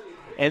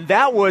 and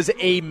that was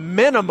a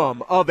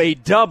minimum of a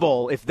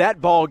double if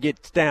that ball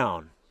gets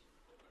down.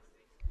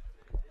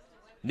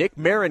 Nick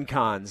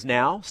Marincons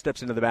now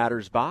steps into the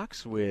batter's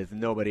box with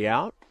nobody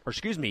out,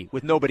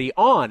 with nobody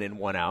on and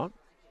one out.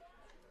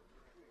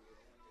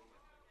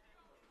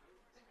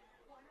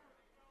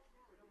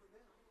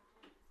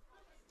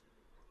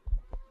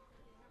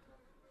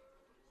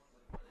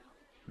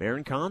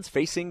 Marincons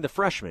facing the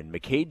freshman,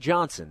 McCade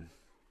Johnson.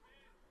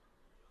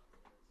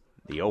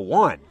 The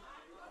 0-1.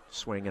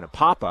 Swing and a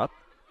pop-up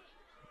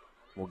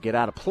will get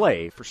out of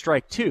play for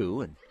strike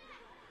two. And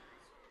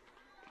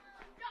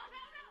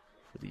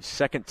for the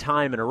second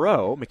time in a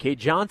row, McCade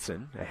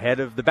Johnson ahead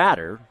of the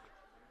batter,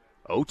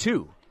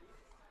 0-2.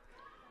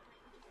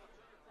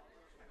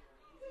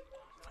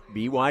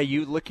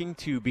 BYU looking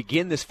to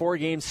begin this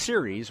four-game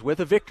series with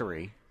a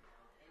victory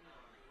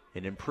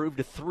and improve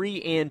to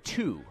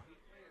 3-2.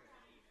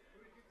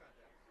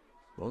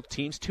 Both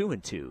teams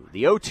 2-2.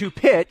 The 0-2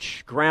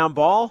 pitch, ground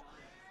ball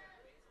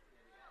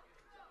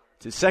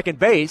to second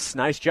base.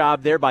 Nice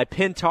job there by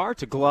Pintar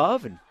to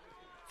glove and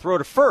throw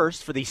to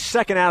first for the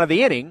second out of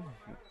the inning.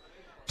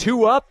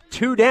 2 up,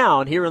 2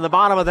 down here in the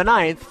bottom of the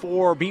ninth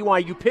for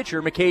BYU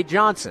pitcher McCade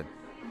Johnson.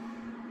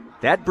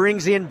 That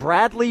brings in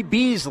Bradley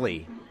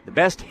Beasley, the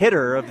best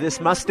hitter of this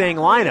Mustang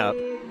lineup.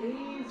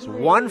 It's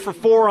 1 for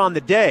 4 on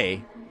the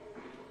day.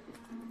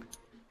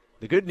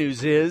 The good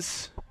news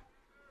is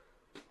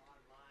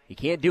he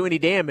can't do any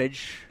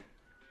damage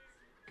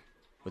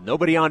with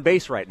nobody on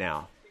base right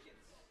now.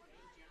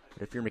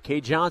 But if you're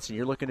McCade Johnson,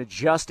 you're looking to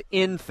just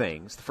end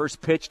things. The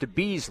first pitch to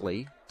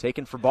Beasley,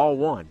 taken for ball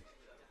 1.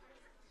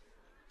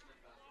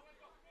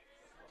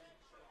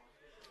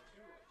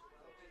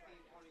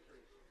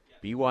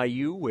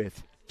 BYU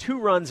with 2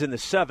 runs in the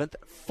 7th,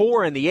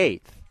 4 in the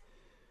 8th.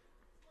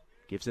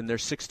 Gives them their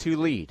 6-2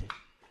 lead.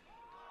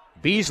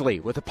 Beasley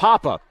with a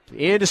pop-up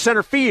into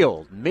center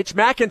field. Mitch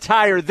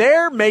McIntyre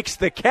there makes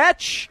the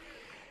catch.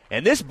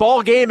 And this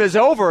ball game is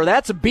over.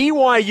 That's a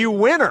BYU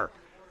winner.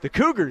 The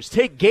Cougars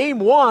take game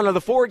 1 of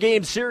the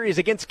 4-game series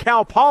against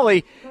Cal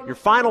Poly. Your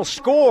final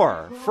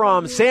score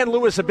from San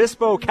Luis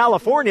Obispo,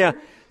 California,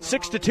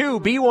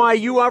 6-2,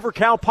 BYU over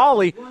Cal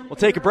Poly. We'll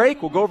take a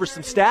break. We'll go over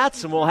some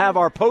stats, and we'll have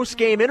our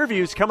post-game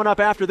interviews coming up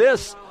after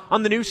this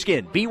on the new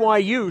skin,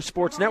 BYU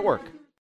Sports Network.